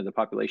 90% of the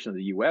population of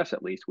the US,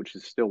 at least, which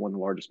is still one of the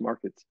largest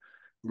markets.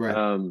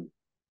 Right.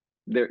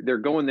 They're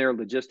going there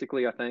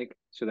logistically, I think,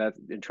 so that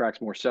it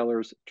attracts more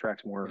sellers,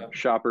 attracts more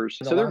shoppers.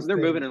 So they're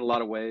moving in a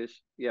lot of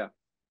ways. Yeah.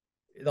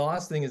 The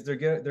last thing is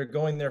they're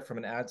going there from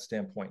an ad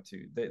standpoint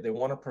too. They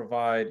want to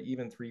provide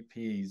even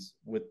 3Ps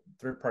with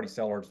third-party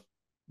sellers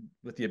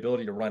with the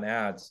ability to run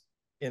ads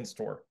in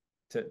store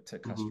to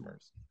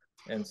customers.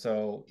 And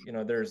so,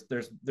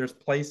 there's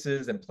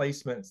places and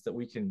placements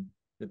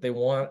that they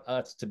want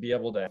us to be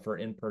able to for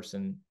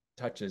in-person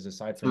touches,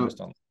 aside from just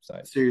on the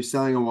website. So you're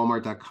selling on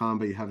Walmart.com,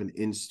 but you have an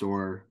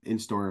in-store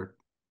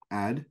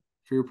ad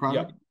for your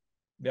product?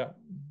 Yeah.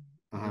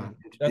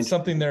 That's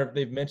something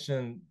they've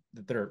mentioned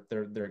that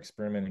they're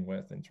experimenting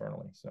with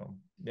internally. So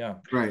yeah.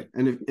 Right.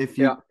 And if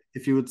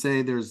you would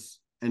say there's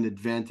an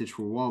advantage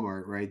for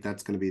Walmart, right,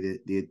 that's going to be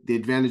the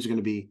advantage is going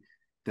to be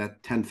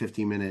that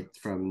 10-15 minutes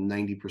from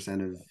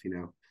 90% of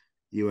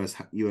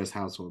US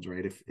households,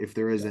 right? If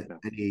there is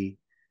any,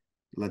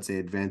 let's say,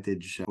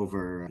 advantage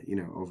over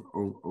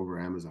over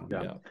Amazon,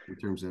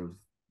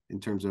 in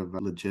terms of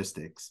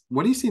logistics.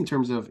 What do you see in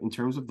terms of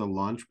the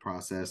launch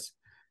process?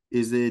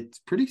 Is it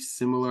pretty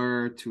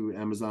similar to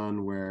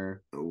Amazon,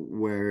 where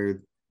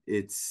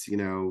it's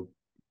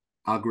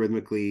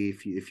algorithmically,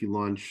 if you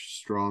launch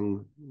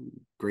strong,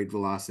 great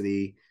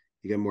velocity,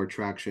 you get more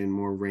traction,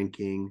 more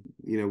ranking?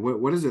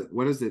 What does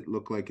it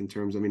look like in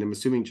terms? I mean, I'm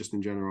assuming just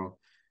in general,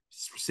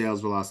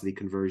 sales velocity,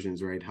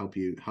 conversions, right, help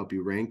you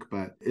rank,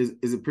 but is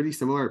it pretty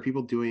similar? Are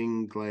people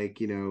doing like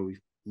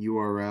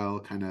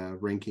URL kind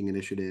of ranking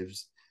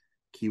initiatives,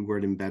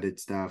 keyword embedded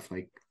stuff,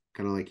 like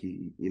kind of like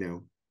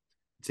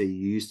say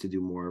you used to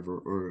do more of,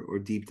 or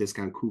deep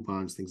discount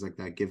coupons, things like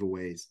that,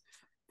 giveaways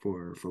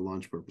for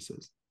launch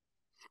purposes?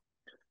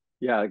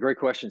 Yeah, great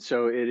question.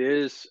 So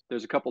there's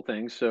a couple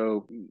things.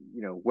 So,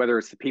 whether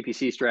it's the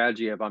PPC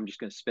strategy of I'm just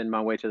going to spin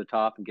my way to the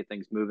top and get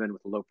things moving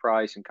with a low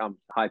price and come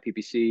high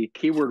PPC,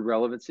 keyword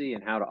relevancy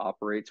and how to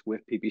operate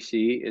with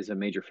PPC is a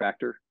major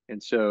factor.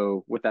 And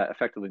so what that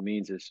effectively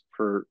means is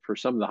for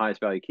some of the highest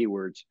value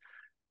keywords,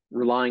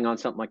 relying on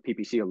something like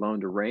PPC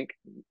alone to rank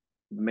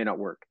may not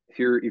work.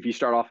 If you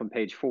start off on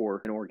page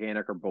 4 in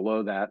organic or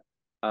below that,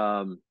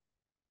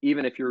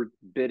 even if you're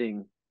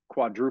bidding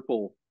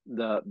quadruple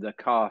the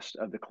cost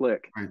of the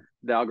click,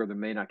 the algorithm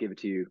may not give it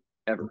to you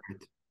ever.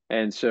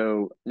 And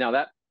so now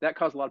that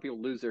caused a lot of people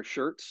to lose their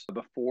shirts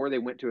before they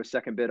went to a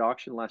second bid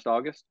auction last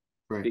August,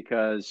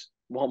 because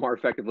Walmart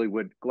effectively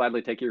would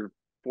gladly take your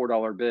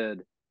 $4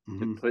 bid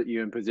to put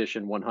you in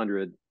position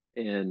 100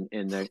 in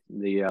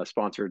the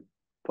sponsored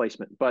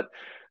placement. But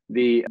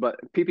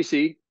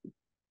PPC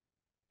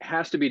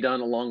has to be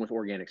done along with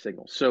organic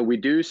signals. So we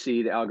do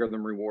see the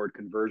algorithm reward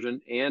conversion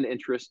and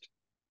interest,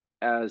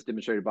 as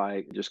demonstrated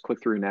by just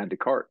click through and add to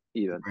cart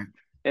even.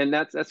 And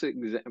that's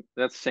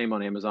the same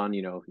on Amazon.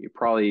 You're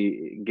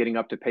probably getting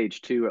up to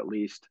page 2 at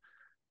least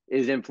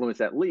is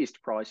influenced, at least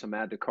probably some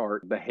add to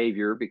cart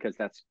behavior, because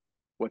that's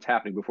what's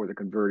happening before they're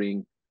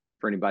converting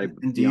for anybody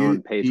And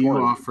beyond do page you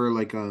one. offer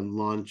like a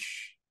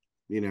launch,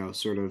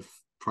 sort of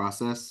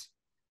process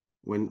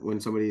when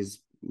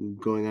somebody's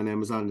going on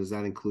Amazon? Does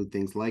that include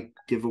things like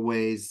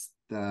giveaways,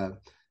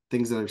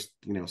 things that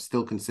are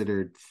still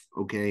considered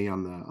okay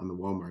on the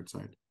Walmart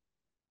side?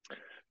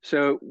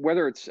 So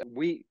whether it's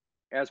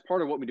as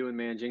part of what we do in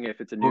managing,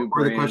 if it's a new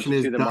Or the brand question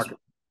is, to the market.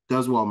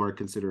 does Walmart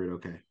consider it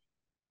okay?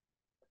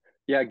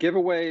 Yeah,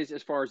 giveaways,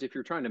 as far as if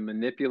you're trying to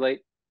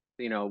manipulate,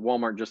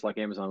 Walmart, just like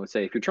Amazon would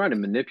say, if you're trying to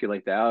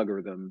manipulate the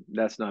algorithm,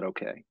 that's not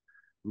okay.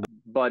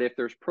 But if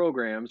there's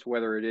programs,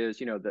 whether it is,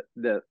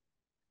 the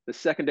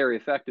secondary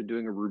effect of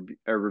doing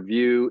a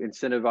review,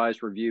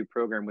 incentivized review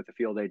program with a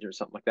field agent or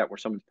something like that, where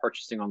someone's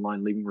purchasing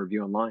online, leaving a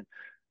review online,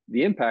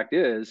 the impact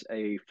is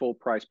a full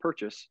price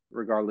purchase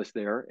regardless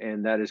there.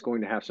 And that is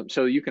going to have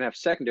so you can have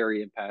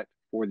secondary impact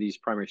for these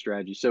primary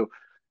strategies. So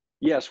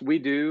yes, we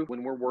do.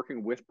 When we're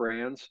working with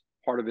brands,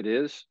 part of it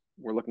is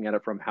we're looking at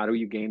it from how do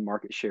you gain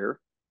market share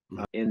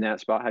in that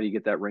spot? How do you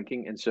get that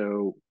ranking? And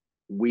so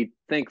we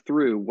think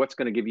through what's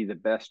going to give you the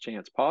best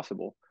chance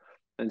possible.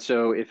 And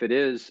so if it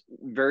is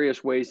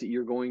various ways that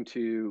you're going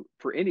to,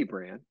 for any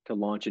brand, to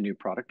launch a new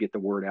product, get the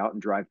word out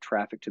and drive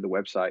traffic to the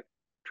website.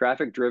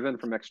 Traffic driven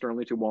from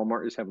externally to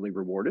Walmart is heavily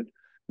rewarded.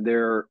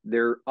 They're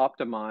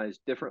optimized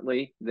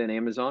differently than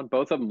Amazon.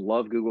 Both of them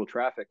love Google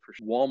traffic. For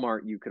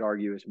Walmart, you could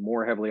argue, is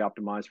more heavily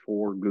optimized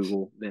for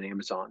Google than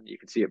Amazon. You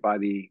can see it by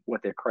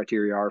what their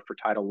criteria are for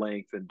title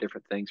length and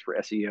different things for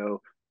SEO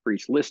for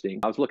each listing.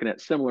 I was looking at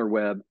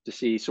SimilarWeb to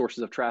see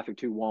sources of traffic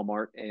to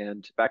Walmart,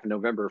 and back in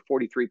November,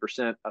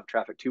 43% of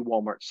traffic to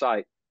Walmart's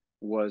site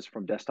was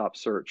from desktop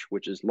search,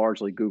 which is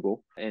largely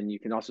Google. And you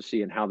can also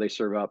see in how they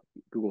serve up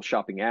Google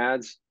Shopping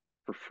ads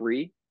for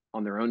free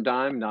on their own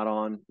dime, not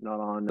on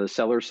the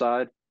seller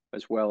side,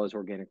 as well as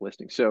organic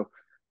listings. So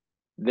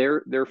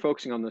they're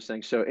focusing on those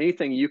things. So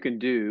anything you can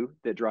do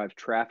that drives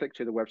traffic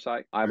to the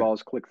website,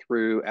 eyeballs, click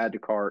through, add to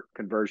cart,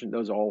 conversion,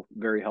 those are all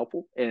very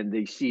helpful. And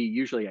they see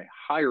usually a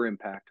higher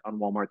impact on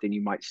Walmart than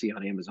you might see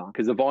on Amazon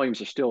because the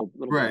volumes are still a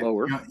little bit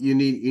lower. You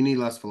need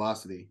less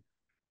velocity.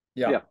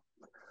 Yeah.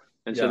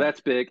 And so that's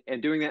big.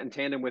 And doing that in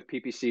tandem with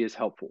PPC is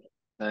helpful.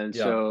 And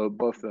so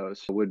both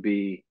those would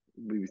be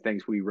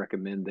things we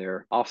recommend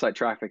there. Offsite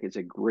traffic is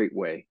a great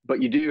way,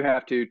 but you do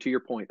have to your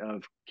point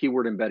of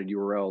keyword embedded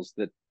URLs,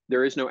 that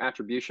there is no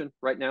attribution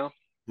right now.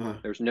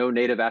 There's no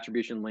native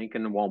attribution link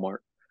in Walmart.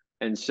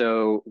 And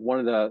so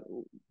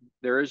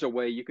there is a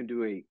way you can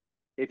do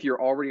if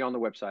you're already on the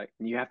website,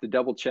 and you have to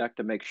double check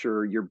to make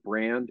sure your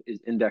brand is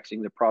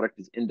indexing, the product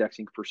is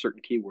indexing for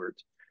certain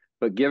keywords.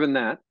 But given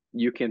that,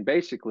 you can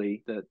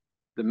basically, the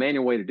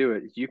manual way to do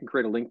it is you can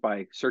create a link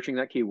by searching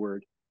that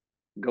keyword,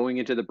 going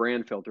into the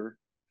brand filter,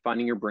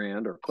 finding your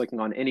brand or clicking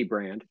on any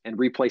brand and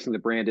replacing the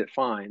brand it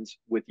finds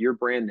with your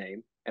brand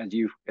name as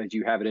you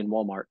have it in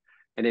Walmart.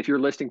 And if your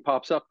listing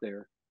pops up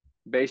there,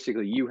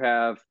 basically you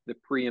have the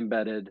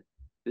pre-embedded,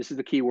 this is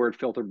the keyword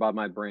filtered by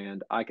my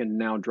brand. I can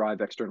now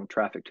drive external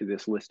traffic to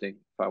this listing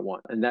if I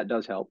want. And that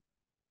does help.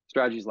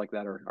 Strategies like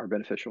that are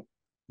beneficial.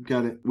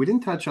 Got it. We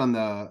didn't touch on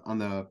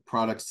the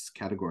products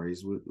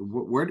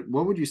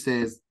what would you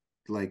say is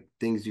like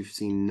things you've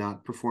seen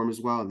not perform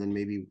as well, and then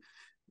maybe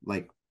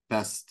like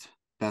best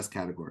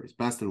categories,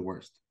 best and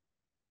worst?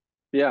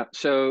 Yeah.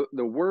 So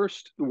the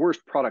worst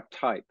product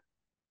type,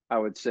 I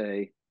would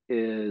say,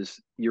 is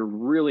your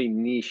really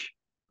niche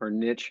or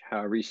niche,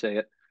 however you say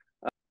it,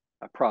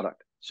 a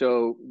product.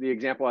 So the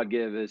example I'd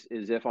give is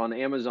if on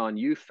Amazon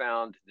you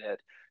found that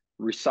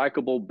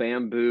recyclable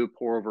bamboo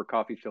pour over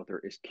coffee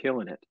filter is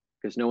killing it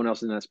because no one else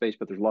is in that space,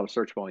 but there's a lot of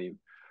search volume.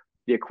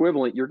 The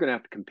equivalent you're going to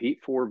have to compete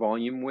for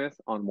volume with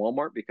on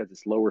Walmart, because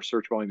it's lower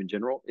search volume in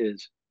general,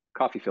 is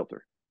coffee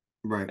filter.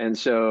 Right. And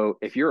so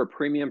if you're a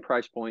premium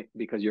price point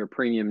because you're a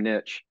premium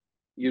niche,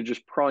 you're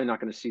just probably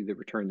not going to see the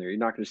return there. You're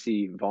not going to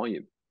see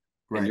volume.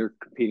 Right. And you're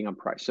competing on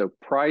price. So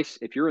price,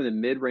 if you're in the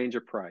mid-range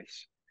of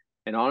price,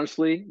 and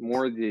honestly,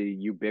 more of the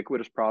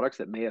ubiquitous products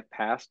that may have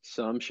passed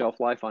some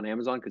shelf life on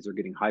Amazon because they're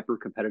getting hyper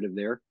competitive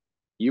there,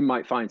 you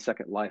might find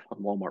second life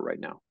on Walmart right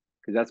now,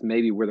 because that's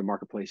maybe where the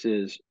marketplace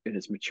is in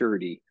its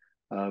maturity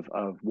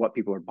of what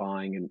people are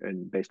buying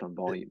and based on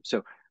volume.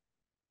 So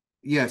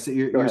yeah, so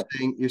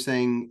you're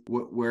saying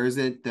where is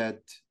it that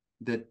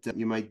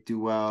you might do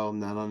well,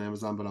 not on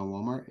Amazon but on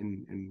Walmart,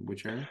 in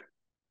which area?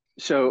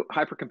 So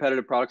hyper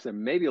competitive products that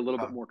may be a little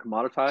bit more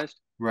commoditized.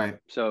 Right.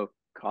 So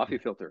coffee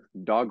filter,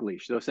 dog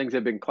leash, those things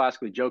have been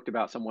classically joked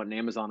about somewhat in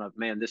Amazon of,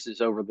 man, this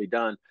is overly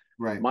done.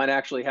 Right. Might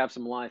actually have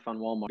some life on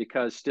Walmart,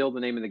 because still the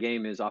name of the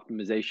game is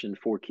optimization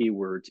for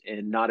keywords,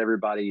 and not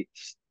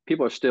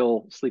people are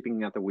still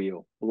sleeping at the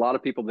wheel. A lot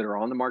of people that are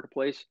on the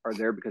marketplace are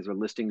there because their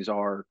listings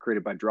are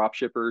created by drop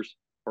shippers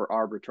or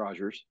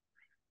arbitrageurs,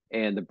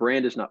 and the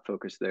brand is not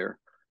focused there.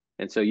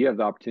 And so you have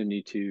the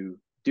opportunity to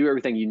do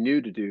everything you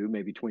knew to do,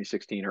 maybe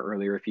 2016 or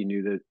earlier, if you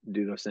knew to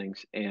do those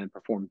things, and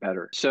perform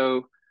better.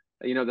 So,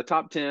 the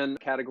top 10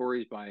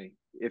 categories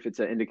if it's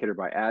an indicator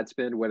by ad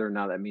spend, whether or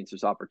not that means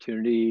there's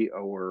opportunity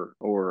or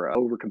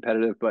over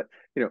competitive. But,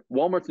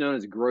 Walmart's known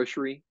as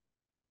grocery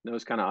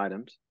those kind of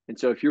items. And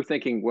so if you're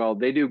thinking, well,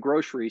 they do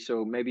grocery,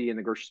 so maybe in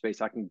the grocery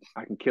space, I can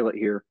kill it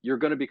here. You're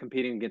going to be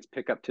competing against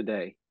pickup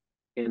today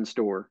in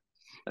store.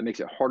 That makes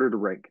it harder to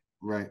rank.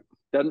 Right.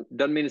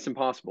 Doesn't mean it's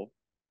impossible,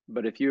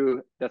 but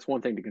that's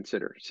one thing to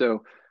consider.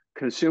 So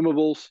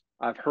consumables,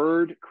 I've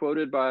heard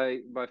quoted by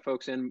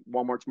folks in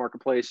Walmart's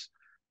marketplace,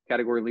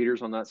 category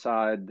leaders on that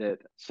side, that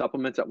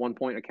supplements at one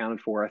point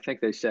accounted for, I think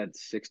they said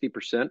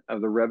 60%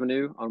 of the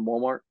revenue on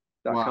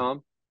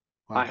Walmart.com.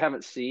 Wow. I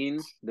haven't seen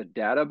the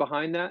data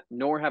behind that,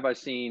 nor have I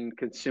seen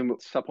consumer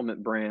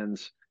supplement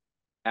brands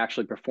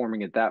actually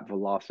performing at that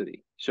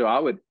velocity. So I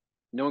would,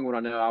 knowing what I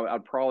know,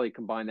 I'd probably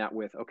combine that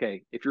with,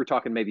 okay, if you're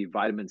talking maybe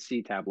vitamin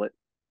C tablet,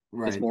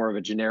 it's more of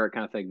a generic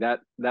kind of thing.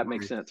 That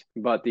makes sense.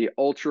 But the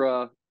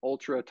ultra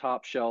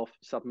top shelf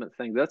supplement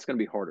thing, that's going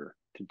to be harder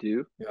to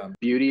do. Yeah.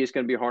 Beauty is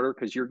going to be harder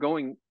because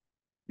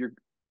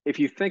if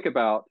you think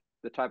about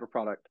the type of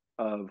product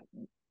of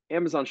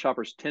Amazon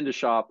shoppers tend to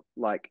shop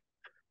like,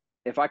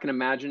 if I can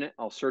imagine it,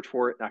 I'll search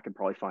for it and I can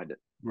probably find it.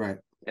 Right.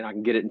 And I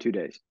can get it in 2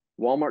 days.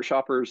 Walmart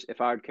shoppers,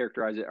 if I would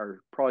characterize it, are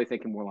probably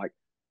thinking more like,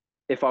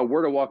 if I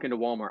were to walk into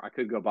Walmart, I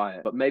could go buy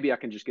it, but maybe I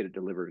can just get it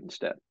delivered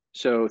instead.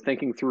 So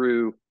thinking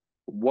through,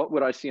 what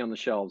would I see on the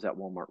shelves at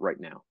Walmart right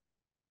now?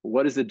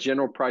 What is the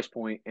general price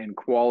point and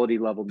quality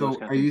level? Those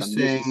kind of things I'm used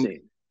to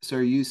seeing. So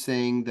are you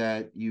saying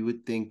that you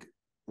would think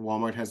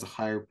Walmart has a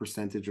higher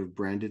percentage of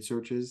branded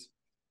searches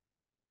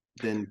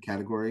than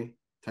category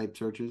type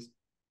searches?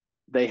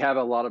 They have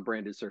a lot of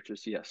branded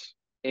searches, yes.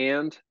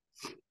 And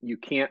you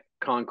can't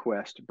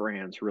conquest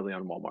brands really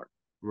on Walmart.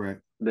 Right.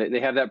 They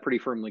have that pretty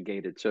firmly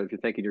gated. So if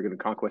you're thinking you're going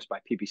to conquest by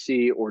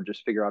PPC or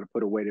just figure out how to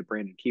put a weighted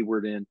branded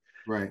keyword in,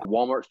 right,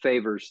 Walmart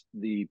favors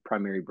the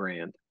primary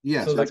brand.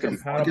 Yeah. So the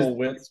compatible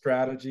with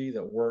strategy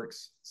that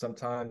works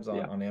sometimes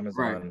on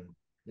Amazon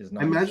is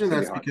not. I imagine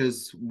that's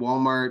because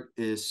Walmart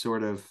is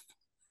sort of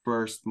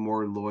first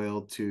more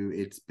loyal to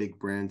its big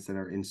brands that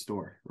are in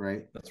store,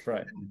 right? That's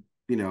right.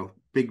 And,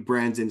 big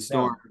brands in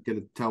store are going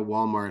to tell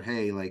Walmart,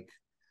 hey, like,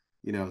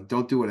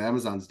 don't do what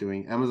Amazon's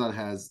doing. Amazon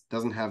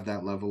doesn't have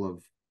that level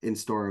of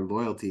in-store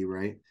loyalty,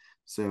 right?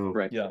 So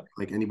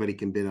like anybody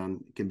can bid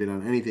on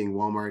anything.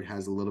 Walmart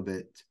has a little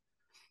bit,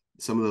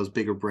 some of those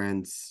bigger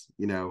brands,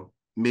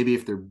 maybe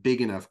if they're big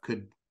enough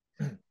could,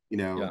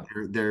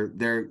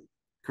 they're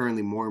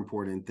currently more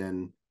important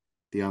than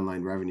the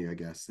online revenue, I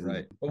guess. And,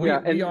 right. But we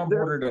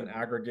onboarded an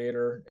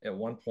aggregator at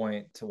one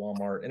point to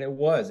Walmart, and it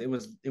was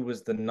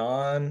the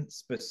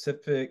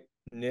non-specific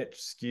niche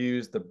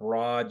SKUs, the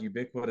broad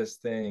ubiquitous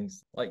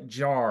things like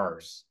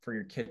jars for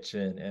your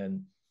kitchen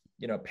and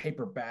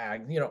paper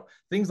bag,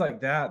 things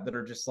like that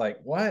are just like,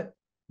 what?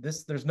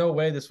 There's no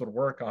way this would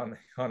work on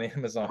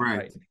Amazon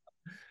right now.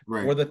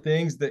 Right. Or the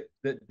things that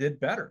did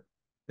better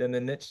than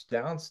the niche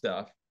down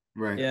stuff.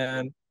 Right.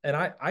 And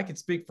I could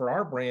speak for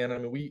our brand. I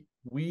mean,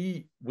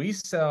 we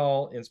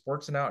sell in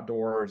sports and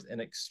outdoors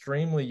an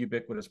extremely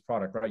ubiquitous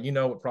product, right? You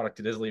know what product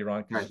it is,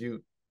 Leron, because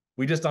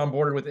we just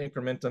onboarded with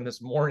Incrementum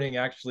this morning.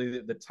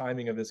 Actually, the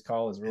timing of this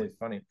call is really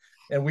funny.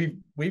 And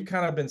we've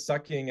kind of been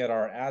sucking at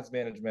our ads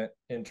management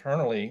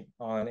internally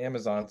on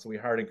Amazon. So we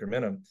hired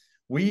Incrementum.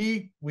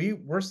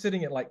 We're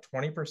sitting at like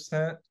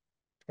 20%,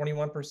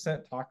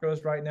 21%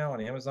 tacos right now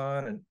on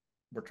Amazon, and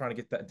we're trying to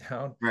get that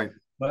down. Right.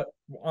 But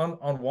on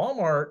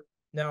Walmart,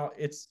 now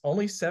it's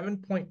only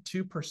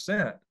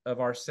 7.2% of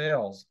our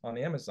sales on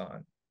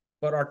Amazon,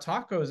 but our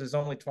tacos is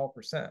only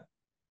 12%.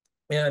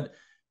 And,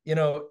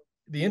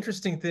 the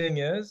interesting thing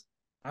is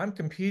I'm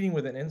competing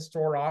with an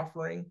in-store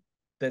offering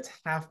that's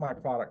half my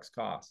product's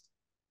cost.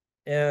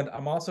 And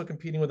I'm also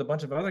competing with a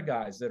bunch of other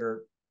guys that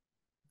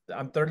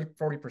I'm 30,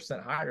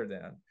 40% higher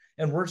than,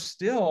 and we're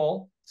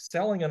still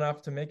selling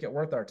enough to make it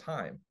worth our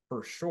time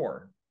for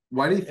sure.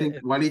 Why do you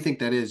think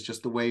that is?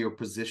 Just the way you're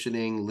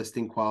positioning,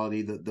 listing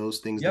quality, those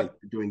things that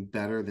you're doing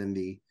better than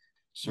the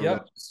sort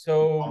of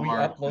so we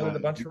uploaded a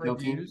bunch of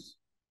reviews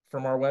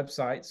from our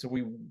website. So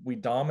we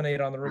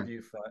dominate on the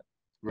review front.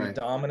 We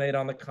dominate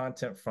on the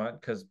content front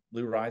because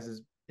Blue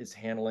Rise is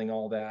handling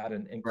all that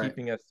and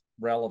keeping us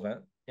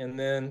relevant. And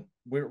then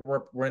we're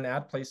in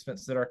ad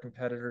placements that our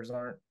competitors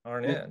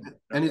aren't in.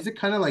 And is it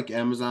kind of like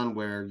Amazon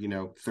where,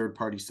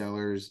 third-party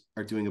sellers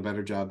are doing a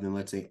better job than,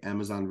 let's say,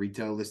 Amazon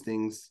retail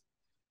listings?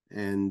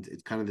 And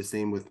it's kind of the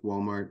same with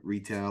Walmart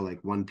retail,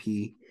 like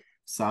 1P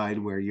side,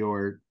 where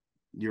your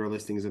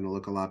listing is going to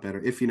look a lot better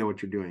if you know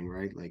what you're doing,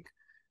 right? Like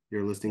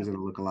your listing's going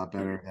to look a lot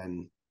better.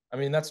 And I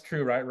mean, that's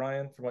true, right,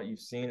 Ryan, from what you've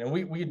seen? And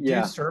we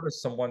do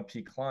service some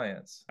 1P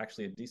clients,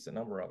 actually a decent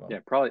number of them. Yeah,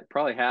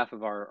 probably half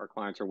of our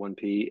clients are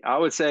 1P. I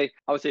would say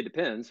it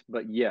depends,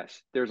 but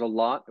yes, there's a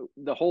lot.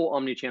 The whole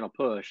omni-channel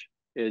push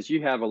is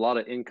you have a lot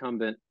of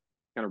incumbent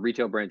kind of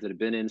retail brands that have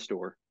been in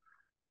store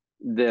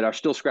that are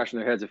still scratching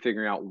their heads of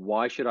figuring out,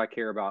 why should I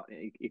care about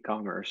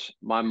e-commerce?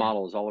 My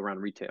model is all around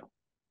retail.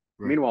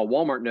 Right. Meanwhile,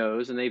 Walmart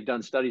knows, and they've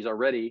done studies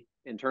already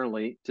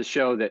internally to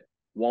show that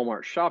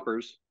Walmart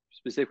shoppers,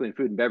 specifically in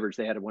food and beverage,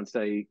 they had one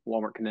study,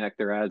 Walmart Connect,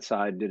 their ad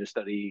side did a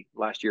study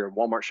last year of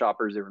Walmart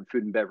shoppers that were in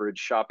food and beverage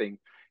shopping.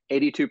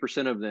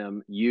 82% of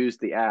them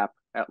used the app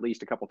at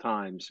least a couple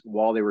times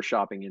while they were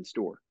shopping in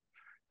store.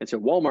 And so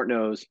Walmart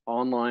knows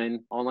online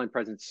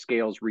presence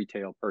scales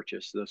retail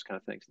purchase, those kind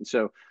of things. And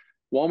so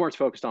Walmart's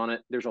focused on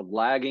it. There's a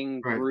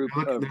lagging Right. group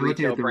of they're looking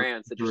retail at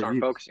brands that the just aren't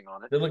reviews. focusing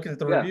on it. They're looking at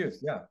the Yeah.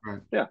 reviews. Yeah.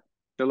 Right. Yeah.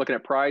 They're looking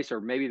at price,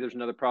 or maybe there's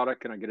another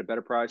product. Can I get a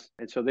better price?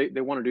 And so they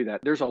want to do that.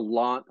 There's a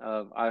lot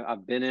of,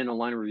 I've been in a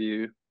line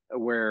review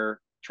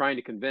where trying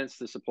to convince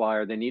the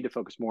supplier they need to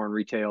focus more on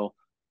retail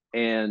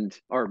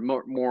or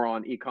more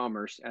on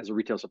e-commerce as a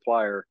retail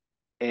supplier.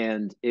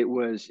 And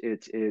it's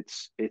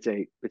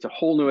a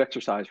whole new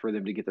exercise for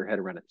them to get their head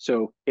around it.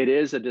 So it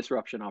is a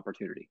disruption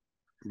opportunity.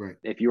 Right.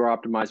 If you're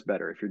optimized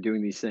better, if you're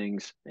doing these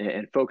things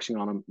and focusing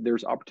on them,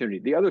 there's opportunity.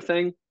 The other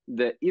thing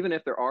that even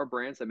if there are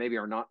brands that maybe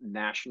are not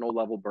national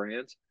level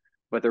brands,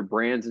 but they're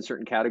brands in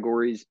certain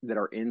categories that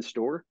are in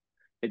store,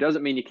 it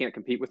doesn't mean you can't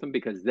compete with them,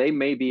 because they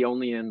may be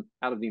only in,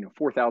 out of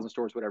 4,000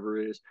 stores, whatever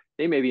it is,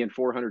 they may be in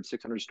 400,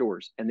 600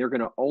 stores, and they're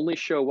going to only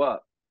show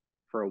up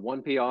for a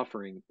 1P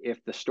offering if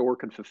the store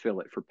can fulfill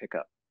it for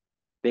pickup.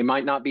 They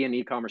might not be in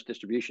e-commerce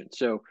distribution.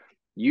 So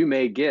you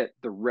may get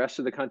the rest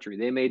of the country.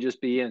 They may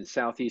just be in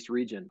Southeast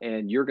region,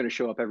 and you're going to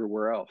show up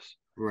everywhere else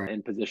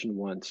in position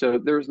one. So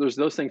there's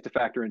those things to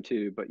factor in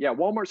too. But yeah,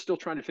 Walmart's still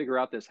trying to figure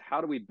out this.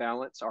 How do we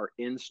balance our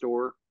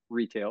in-store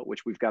retail,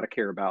 which we've got to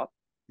care about,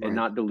 and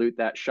not dilute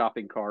that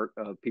shopping cart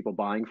of people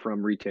buying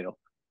from retail?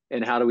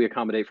 And how do we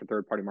accommodate for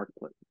third-party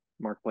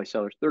marketplace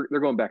sellers? They're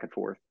going back and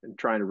forth and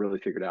trying to really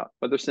figure it out,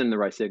 but they're sending the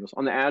right signals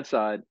on the ad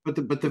side. But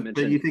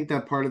you think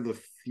that part of the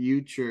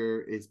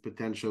future is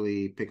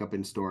potentially pick up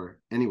in store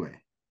anyway?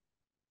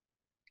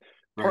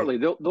 Partly,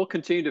 they'll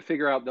continue to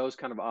figure out those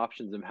kind of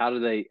options and how do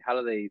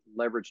they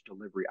leverage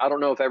delivery. I don't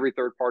know if every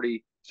third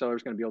party seller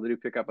is going to be able to do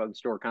pick up in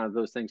store, kind of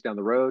those things down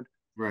the road.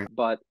 Right.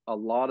 But a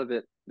lot of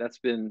it, that's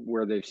been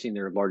where they've seen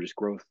their largest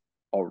growth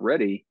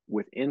already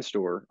with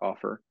in-store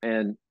offer.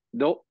 And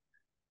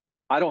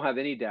I don't have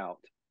any doubt.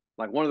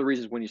 Like, one of the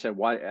reasons when you said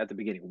why at the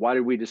beginning, why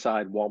did we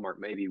decide Walmart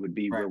maybe would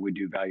be where we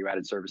do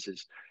value-added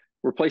services?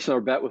 We're placing our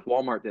bet with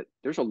Walmart that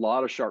there's a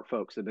lot of sharp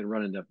folks that have been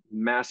running the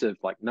massive,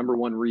 like number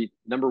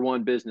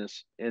one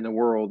business in the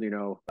world,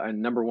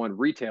 and number one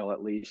retail,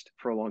 at least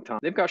for a long time.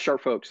 They've got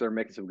sharp folks that are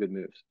making some good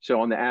moves.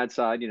 So on the ad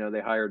side, they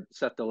hired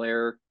Seth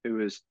Dallaire, who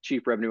is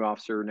Chief Revenue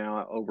Officer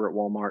now over at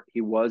Walmart. He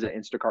was at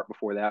Instacart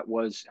before that,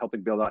 was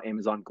helping build out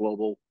Amazon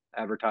Global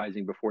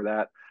Advertising before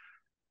that.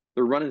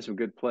 They're running some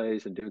good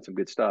plays and doing some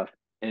good stuff,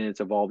 and it's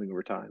evolving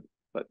over time.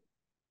 But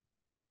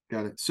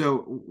got it.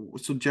 So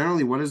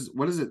generally, what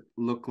does it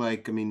look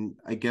like? I mean,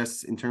 I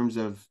guess in terms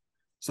of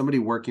somebody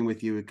working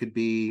with you, it could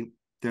be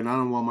they're not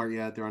on Walmart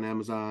yet, they're on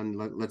Amazon.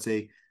 Let's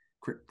say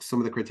some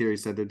of the criteria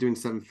said they're doing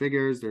 7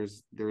 figures.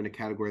 They're in a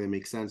category that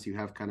makes sense. You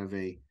have kind of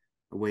a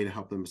way to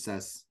help them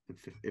assess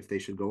if they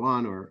should go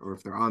on or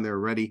if they're on there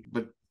already.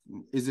 But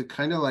is it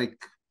kind of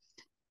like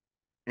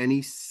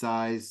any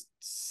size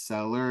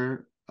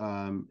seller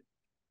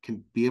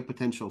can be a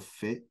potential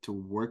fit to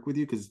work with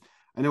you? Because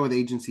I know with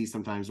agencies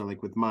sometimes, or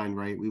like with mine,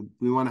 right?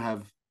 We want to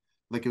have,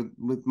 like,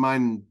 with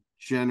mine,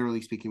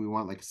 generally speaking, we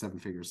want like a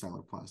 7-figure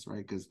seller plus,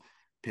 right? Because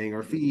paying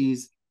our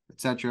fees,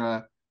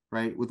 etc.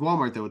 Right? With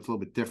Walmart, though, it's a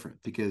little bit different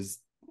because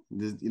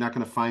you're not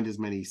going to find as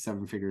many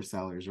 7-figure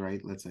sellers,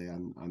 right? Let's say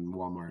on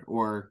Walmart,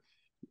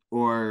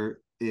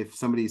 or if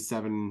somebody's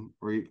 7,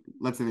 or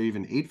let's say they're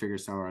even 8-figure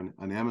seller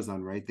on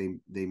Amazon, right?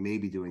 They may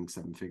be doing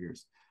 7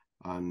 figures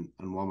on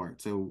Walmart.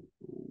 So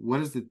what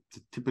is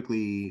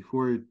who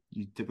are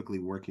you typically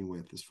working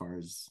with as far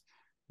as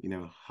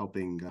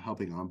helping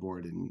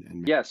onboard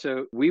and yeah,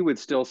 so we would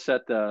still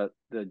set the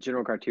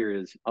general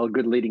criteria as a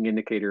good leading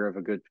indicator of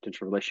a good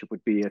potential relationship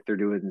would be if they're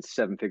doing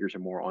 7 figures or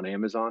more on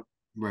Amazon.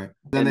 Right.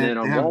 Then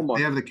on Walmart,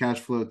 they have the cash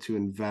flow to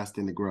invest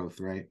in the growth,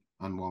 right?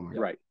 On Walmart.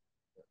 Right.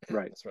 That's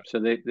right.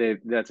 So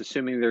that's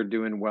assuming they're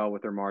doing well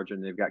with their margin.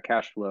 They've got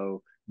cash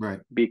flow. Right.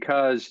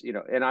 Because,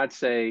 and I'd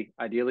say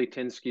ideally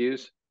 10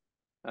 SKUs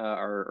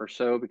or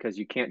so, because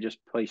you can't just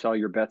place all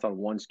your bets on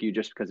one SKU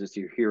just because it's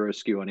your hero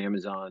SKU on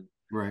Amazon.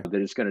 Right.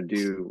 That it's going to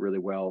do really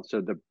well. So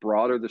the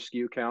broader the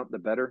SKU count, the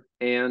better.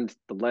 And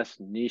the less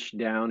niche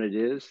down it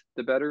is,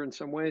 the better in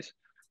some ways.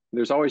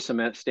 There's always some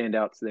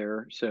standouts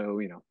there. So,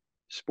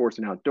 sports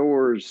and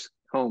outdoors,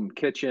 home,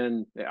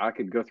 kitchen. I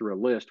could go through a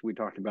list. We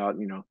talked about,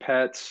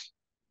 pets,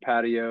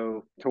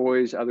 patio,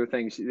 toys, other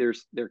things.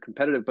 They're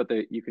competitive, but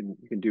you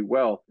can do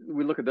well.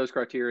 We look at those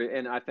criteria,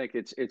 and I think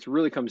it's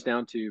really comes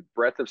down to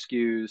breadth of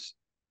SKUs,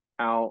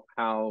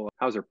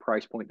 how's their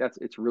price point.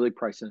 It's really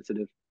price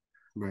sensitive.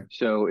 Right.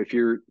 So if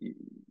you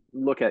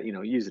look at,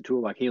 use a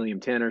tool like Helium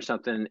 10 or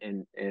something,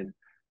 and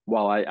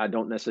while I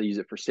don't necessarily use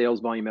it for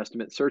sales volume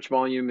estimate, search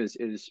volume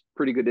is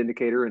pretty good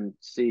indicator, and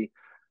see,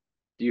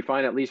 do you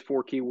find at least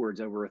 4 keywords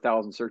over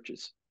 1,000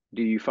 searches?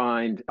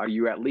 Are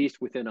you at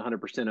least within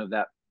 100% of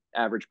that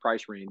average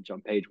price range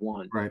on page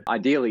 1? Right.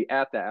 Ideally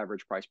at the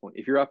average price point.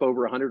 If you're up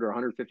over 100 or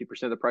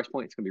 150% of the price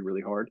point, it's going to be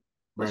really hard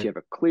unless you have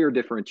a clear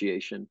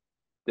differentiation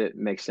that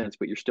makes sense,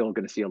 but you're still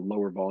going to see a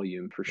lower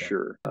volume for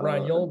sure.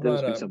 Ryan, you'll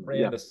run a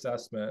brand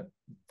assessment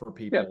for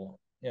people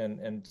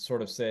and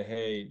sort of say,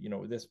 hey,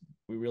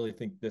 we really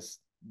think this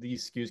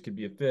these SKUs could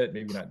be a fit,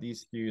 maybe not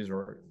these SKUs,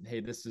 or hey,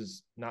 this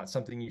is not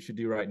something you should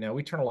do right now.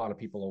 We turn a lot of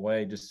people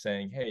away just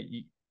saying, hey,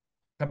 you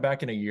come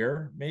back in a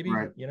year, maybe,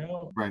 Right.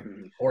 Right.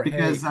 or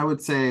because hey, I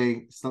would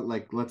say,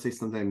 like, let's say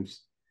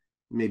sometimes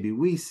maybe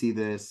we see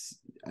this.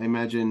 I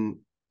imagine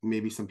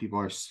maybe some people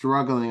are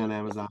struggling on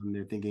Amazon.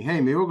 They're thinking,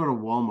 hey, maybe we'll go to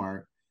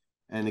Walmart.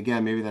 And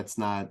again, maybe that's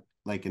not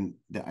like in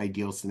the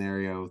ideal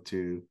scenario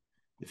to,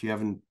 if you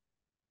haven't,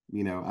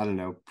 I don't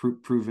know,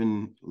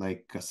 proven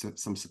like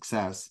some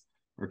success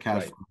or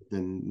cash flow,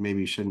 then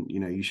maybe you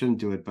shouldn't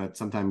do it. But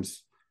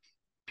sometimes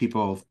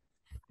people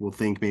will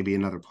think maybe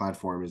another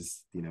platform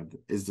is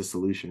the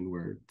solution,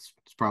 where it's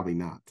probably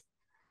not,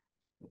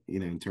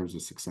 in terms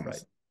of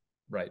success.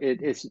 Right.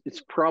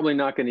 It's probably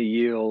not going to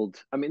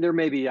yield. I mean, there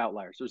may be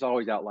outliers. There's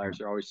always outliers.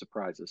 There are always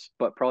surprises.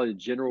 But probably the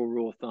general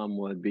rule of thumb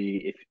would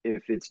be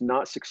if it's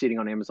not succeeding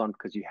on Amazon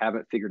because you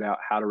haven't figured out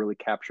how to really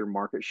capture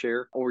market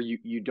share, or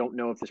you don't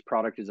know if this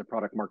product is a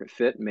product market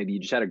fit. Maybe you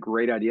just had a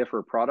great idea for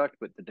a product,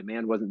 but the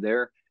demand wasn't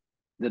there.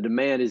 The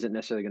demand isn't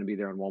necessarily going to be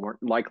there on Walmart.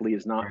 Likely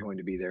is not going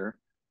to be there.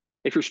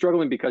 If you're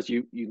struggling because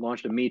you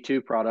launched a Me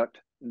Too product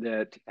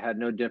that had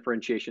no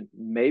differentiation,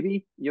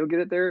 maybe you'll get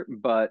it there.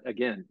 But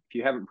again, if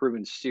you haven't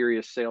proven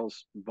serious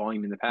sales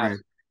volume in the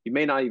past, you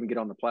may not even get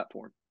on the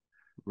platform.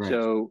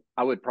 So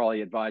I would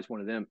probably advise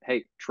one of them,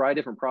 hey, try a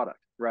different product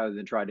rather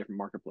than try a different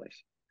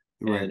marketplace,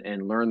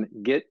 and learn,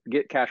 get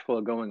cash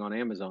flow going on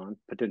Amazon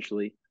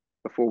potentially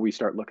before we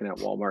start looking at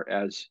Walmart.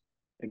 As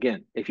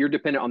again, if you're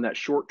dependent on that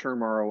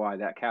short-term ROI,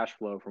 that cash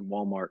flow from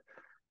Walmart,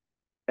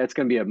 it's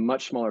going to be a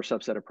much smaller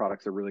subset of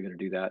products that are really going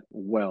to do that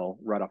well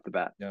right off the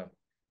bat. Yeah.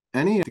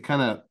 To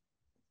kind of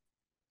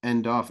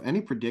end off,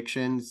 any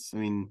predictions? I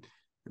mean,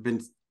 there've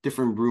been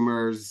different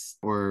rumors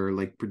or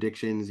like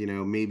predictions,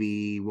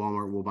 maybe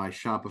Walmart will buy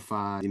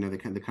Shopify,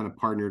 they kind of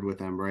partnered with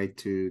them, right,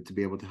 to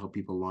be able to help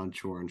people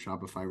launch or on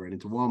Shopify right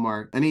into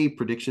Walmart. Any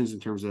predictions in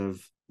terms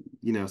of,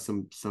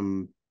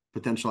 some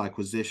potential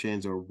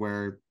acquisitions or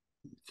where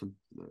some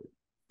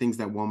things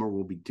that Walmart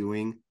will be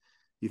doing,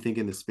 you think,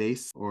 in the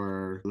space,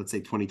 or let's say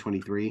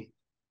 2023?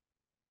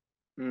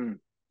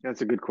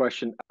 That's a good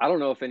question. I don't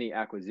know if any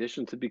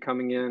acquisitions would be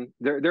coming in.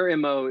 Their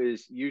MO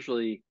is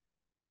usually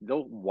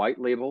they'll white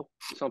label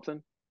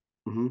something.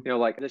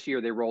 Like this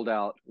year they rolled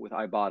out with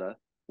Ibotta,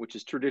 which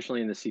is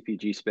traditionally in the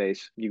CPG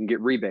space. You can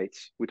get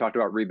rebates. We talked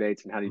about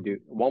rebates and how do you do.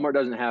 Walmart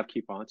doesn't have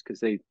coupons because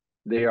they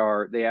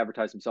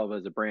advertise themselves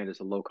as a brand, as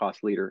a low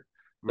cost leader.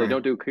 They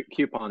don't do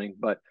couponing,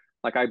 but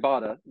like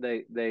Ibotta,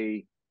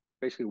 they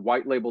basically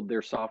white labeled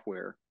their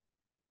software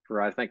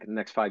for, I think, the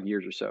next 5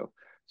 years or so.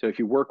 So if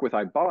you work with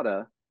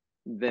Ibotta,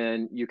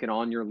 then you can,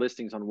 on your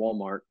listings on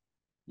Walmart,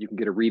 you can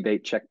get a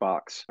rebate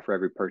checkbox for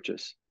every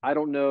purchase. I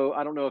don't know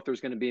if there's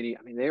going to be any.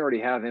 I mean, they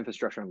already have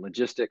infrastructure and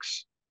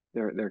logistics.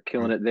 They're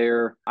killing it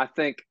there. I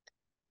think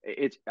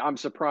I'm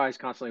surprised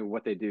constantly with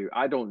what they do.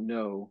 I don't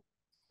know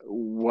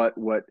what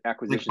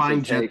acquisitions like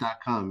buying they take.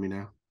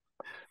 Jet.com,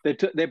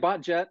 They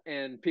bought Jet,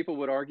 and people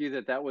would argue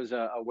that was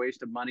a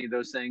waste of money,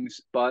 those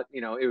things. But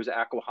it was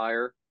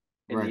acqui-hire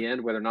in the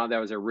end, whether or not that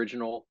was their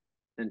original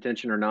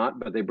intention or not.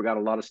 But they got a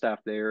lot of staff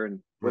there,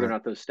 and whether or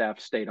not those staff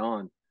stayed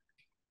on,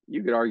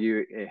 you could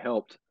argue it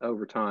helped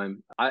over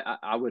time.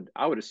 I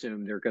would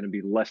assume they're going to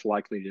be less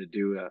likely to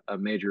do a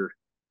major.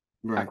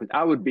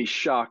 I would be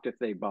shocked if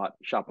they bought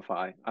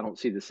Shopify. I don't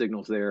see the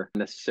signals there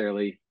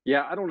necessarily.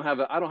 Yeah, I don't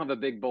have a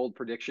big bold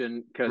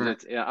prediction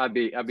because I'd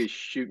be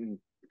shooting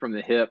from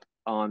the hip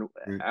on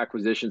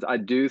acquisitions. I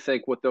do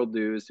think what they'll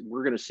do is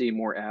we're going to see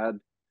more ad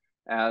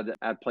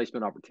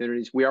placement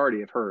opportunities. We already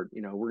have heard.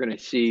 We're going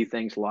to see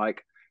things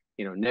like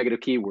negative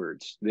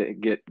keywords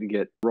that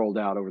get rolled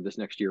out over this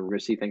next year. We're going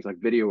to see things like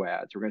video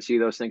ads. We're going to see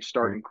those things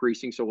start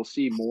increasing. So we'll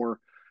see more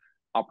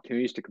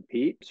opportunities to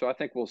compete. So I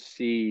think we'll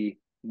see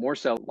more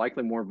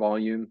likely more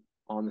volume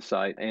on the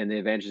site, and the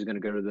advantage is going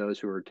to go to those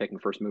who are taking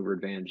first mover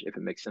advantage if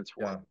it makes sense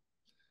for them.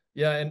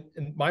 Yeah,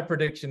 and my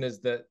prediction is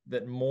that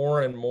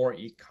more and more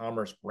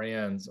e-commerce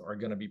brands are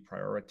going to be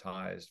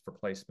prioritized for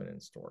placement in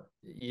store.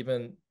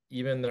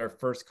 Even their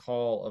first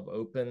call of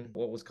open,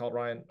 what was called,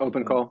 Ryan?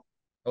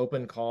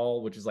 Open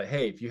call, which is like,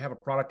 hey, if you have a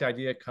product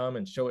idea, come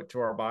and show it to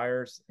our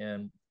buyers.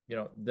 And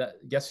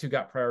guess who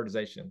got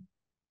prioritization?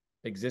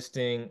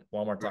 Existing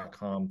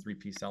Walmart.com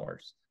 3P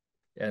sellers.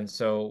 And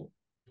so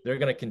they're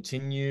going to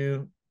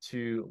continue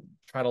to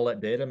try to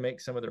let data make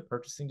some of their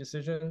purchasing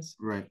decisions.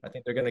 I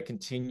think they're going to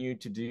continue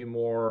to do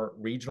more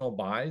regional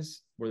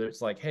buys where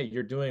it's like, hey,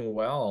 you're doing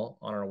well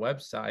on our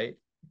website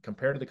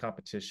compared to the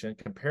competition,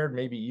 compared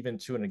maybe even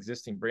to an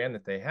existing brand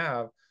that they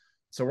have.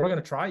 So we're going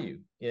to try you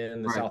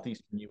in the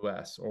southeastern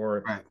U.S.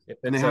 or if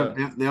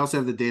they also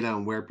have the data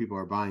on where people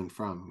are buying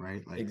from,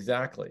 right?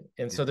 Exactly.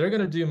 And so they're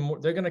going to do more.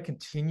 They're going to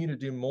continue to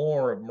do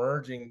more of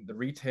merging the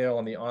retail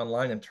and the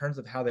online in terms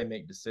of how they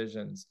make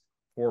decisions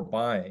for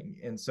buying.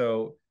 And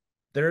so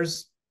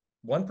there's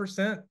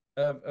 1%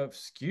 of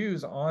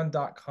SKUs on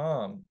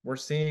 .com we're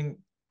seeing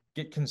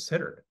get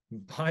considered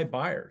by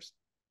buyers.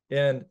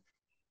 And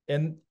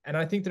And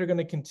I think they're going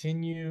to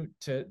continue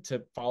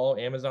to follow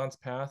Amazon's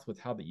path with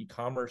how the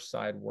e-commerce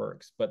side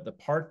works. But the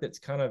part that's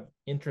kind of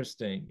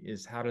interesting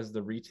is how does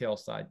the retail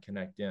side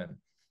connect in?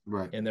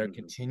 Right. And they're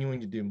continuing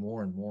to do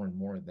more and more and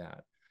more of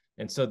that.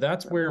 And so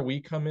that's where we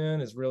come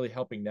in, is really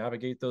helping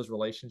navigate those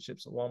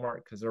relationships at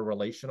Walmart, because they're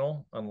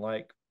relational,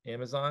 unlike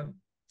Amazon.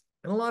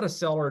 And a lot of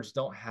sellers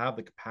don't have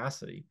the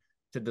capacity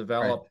to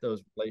develop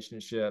those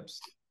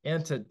relationships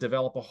and to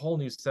develop a whole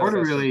new set of SOPs.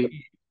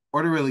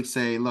 Or to really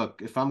say,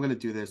 look, if I'm going to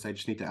do this, I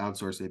just need to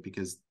outsource it,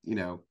 because, you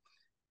know,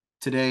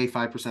 today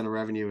 5% of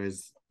revenue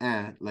is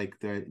like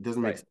it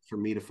doesn't make sense for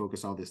me to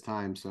focus all this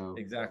time. So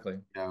exactly,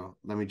 you know,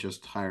 let me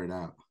just hire it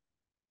out.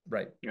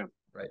 Yeah.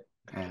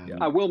 Yeah.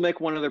 I will make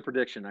one other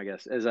prediction, I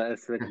guess, as I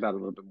think about it a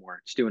little bit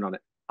more, stewing on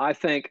it. I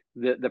think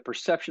that the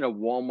perception of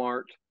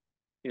Walmart,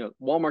 you know,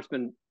 Walmart's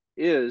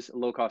is a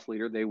low-cost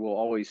leader. They will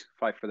always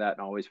fight for that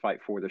and always fight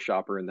for the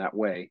shopper in that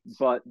way.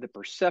 But the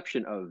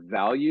perception of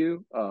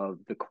value, of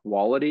the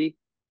quality,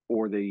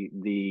 or the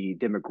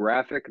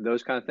demographic,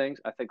 those kind of things,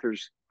 I think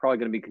there's probably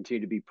going to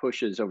continue to be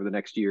pushes over the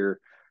next year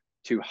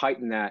to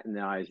heighten that in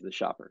the eyes of the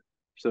shopper.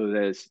 So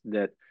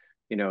that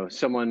you know,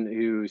 someone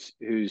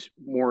who's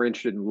more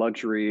interested in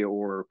luxury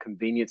or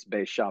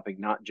convenience-based shopping,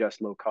 not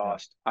just low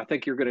cost. I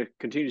think you're going to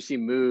continue to see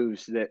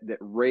moves that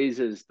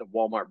raises the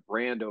Walmart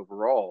brand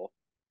overall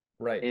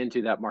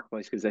into that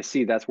marketplace, because they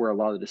see that's where a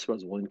lot of the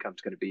disposable income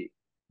is going to be.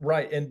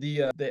 Right. And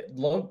the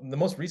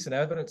most recent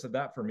evidence of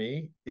that for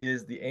me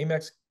is the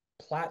Amex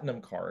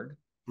Platinum card,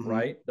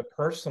 right? The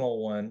personal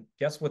one.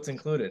 Guess what's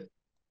included?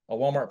 A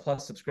Walmart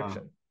Plus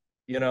subscription.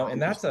 You know,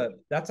 and that's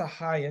a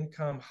high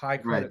income, high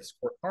credit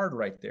score card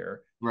right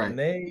there. And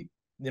they,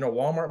 you know,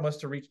 Walmart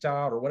must have reached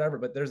out or whatever,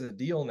 but there's a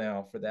deal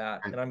now for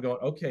that. And I'm going,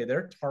 okay,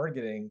 they're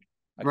targeting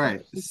a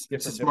different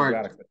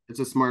demographic. It's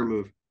a smart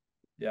move.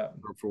 Yeah,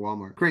 for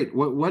Walmart. Great.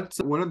 What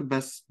are the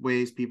best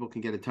ways people can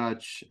get in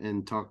touch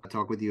and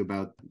talk with you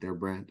about their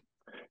brand?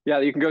 Yeah,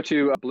 you can go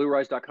to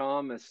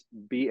bluerise.com. It's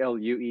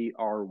BLUERYSE,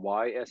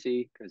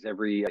 because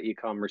every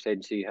e-commerce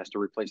agency has to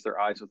replace their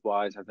I's with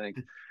Y's, I think.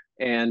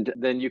 And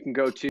then you can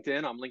go to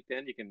LinkedIn. I'm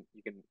LinkedIn. You can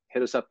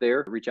hit us up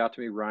there. Reach out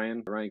to me,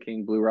 Ryan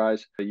King, Blue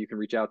Rise. You can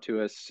reach out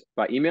to us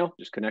by email.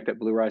 Just connect at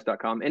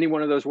bluerise.com. Any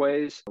one of those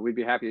ways, we'd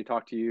be happy to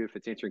talk to you if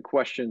it's answering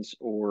questions,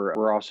 or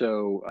we're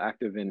also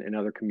active in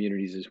other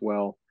communities as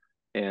well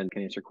and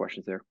can answer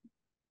questions there.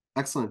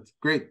 Excellent.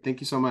 Great. Thank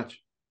you so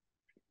much.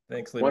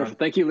 Thanks, Leron. Wonderful.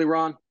 Thank you,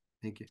 Leron.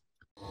 Thank you.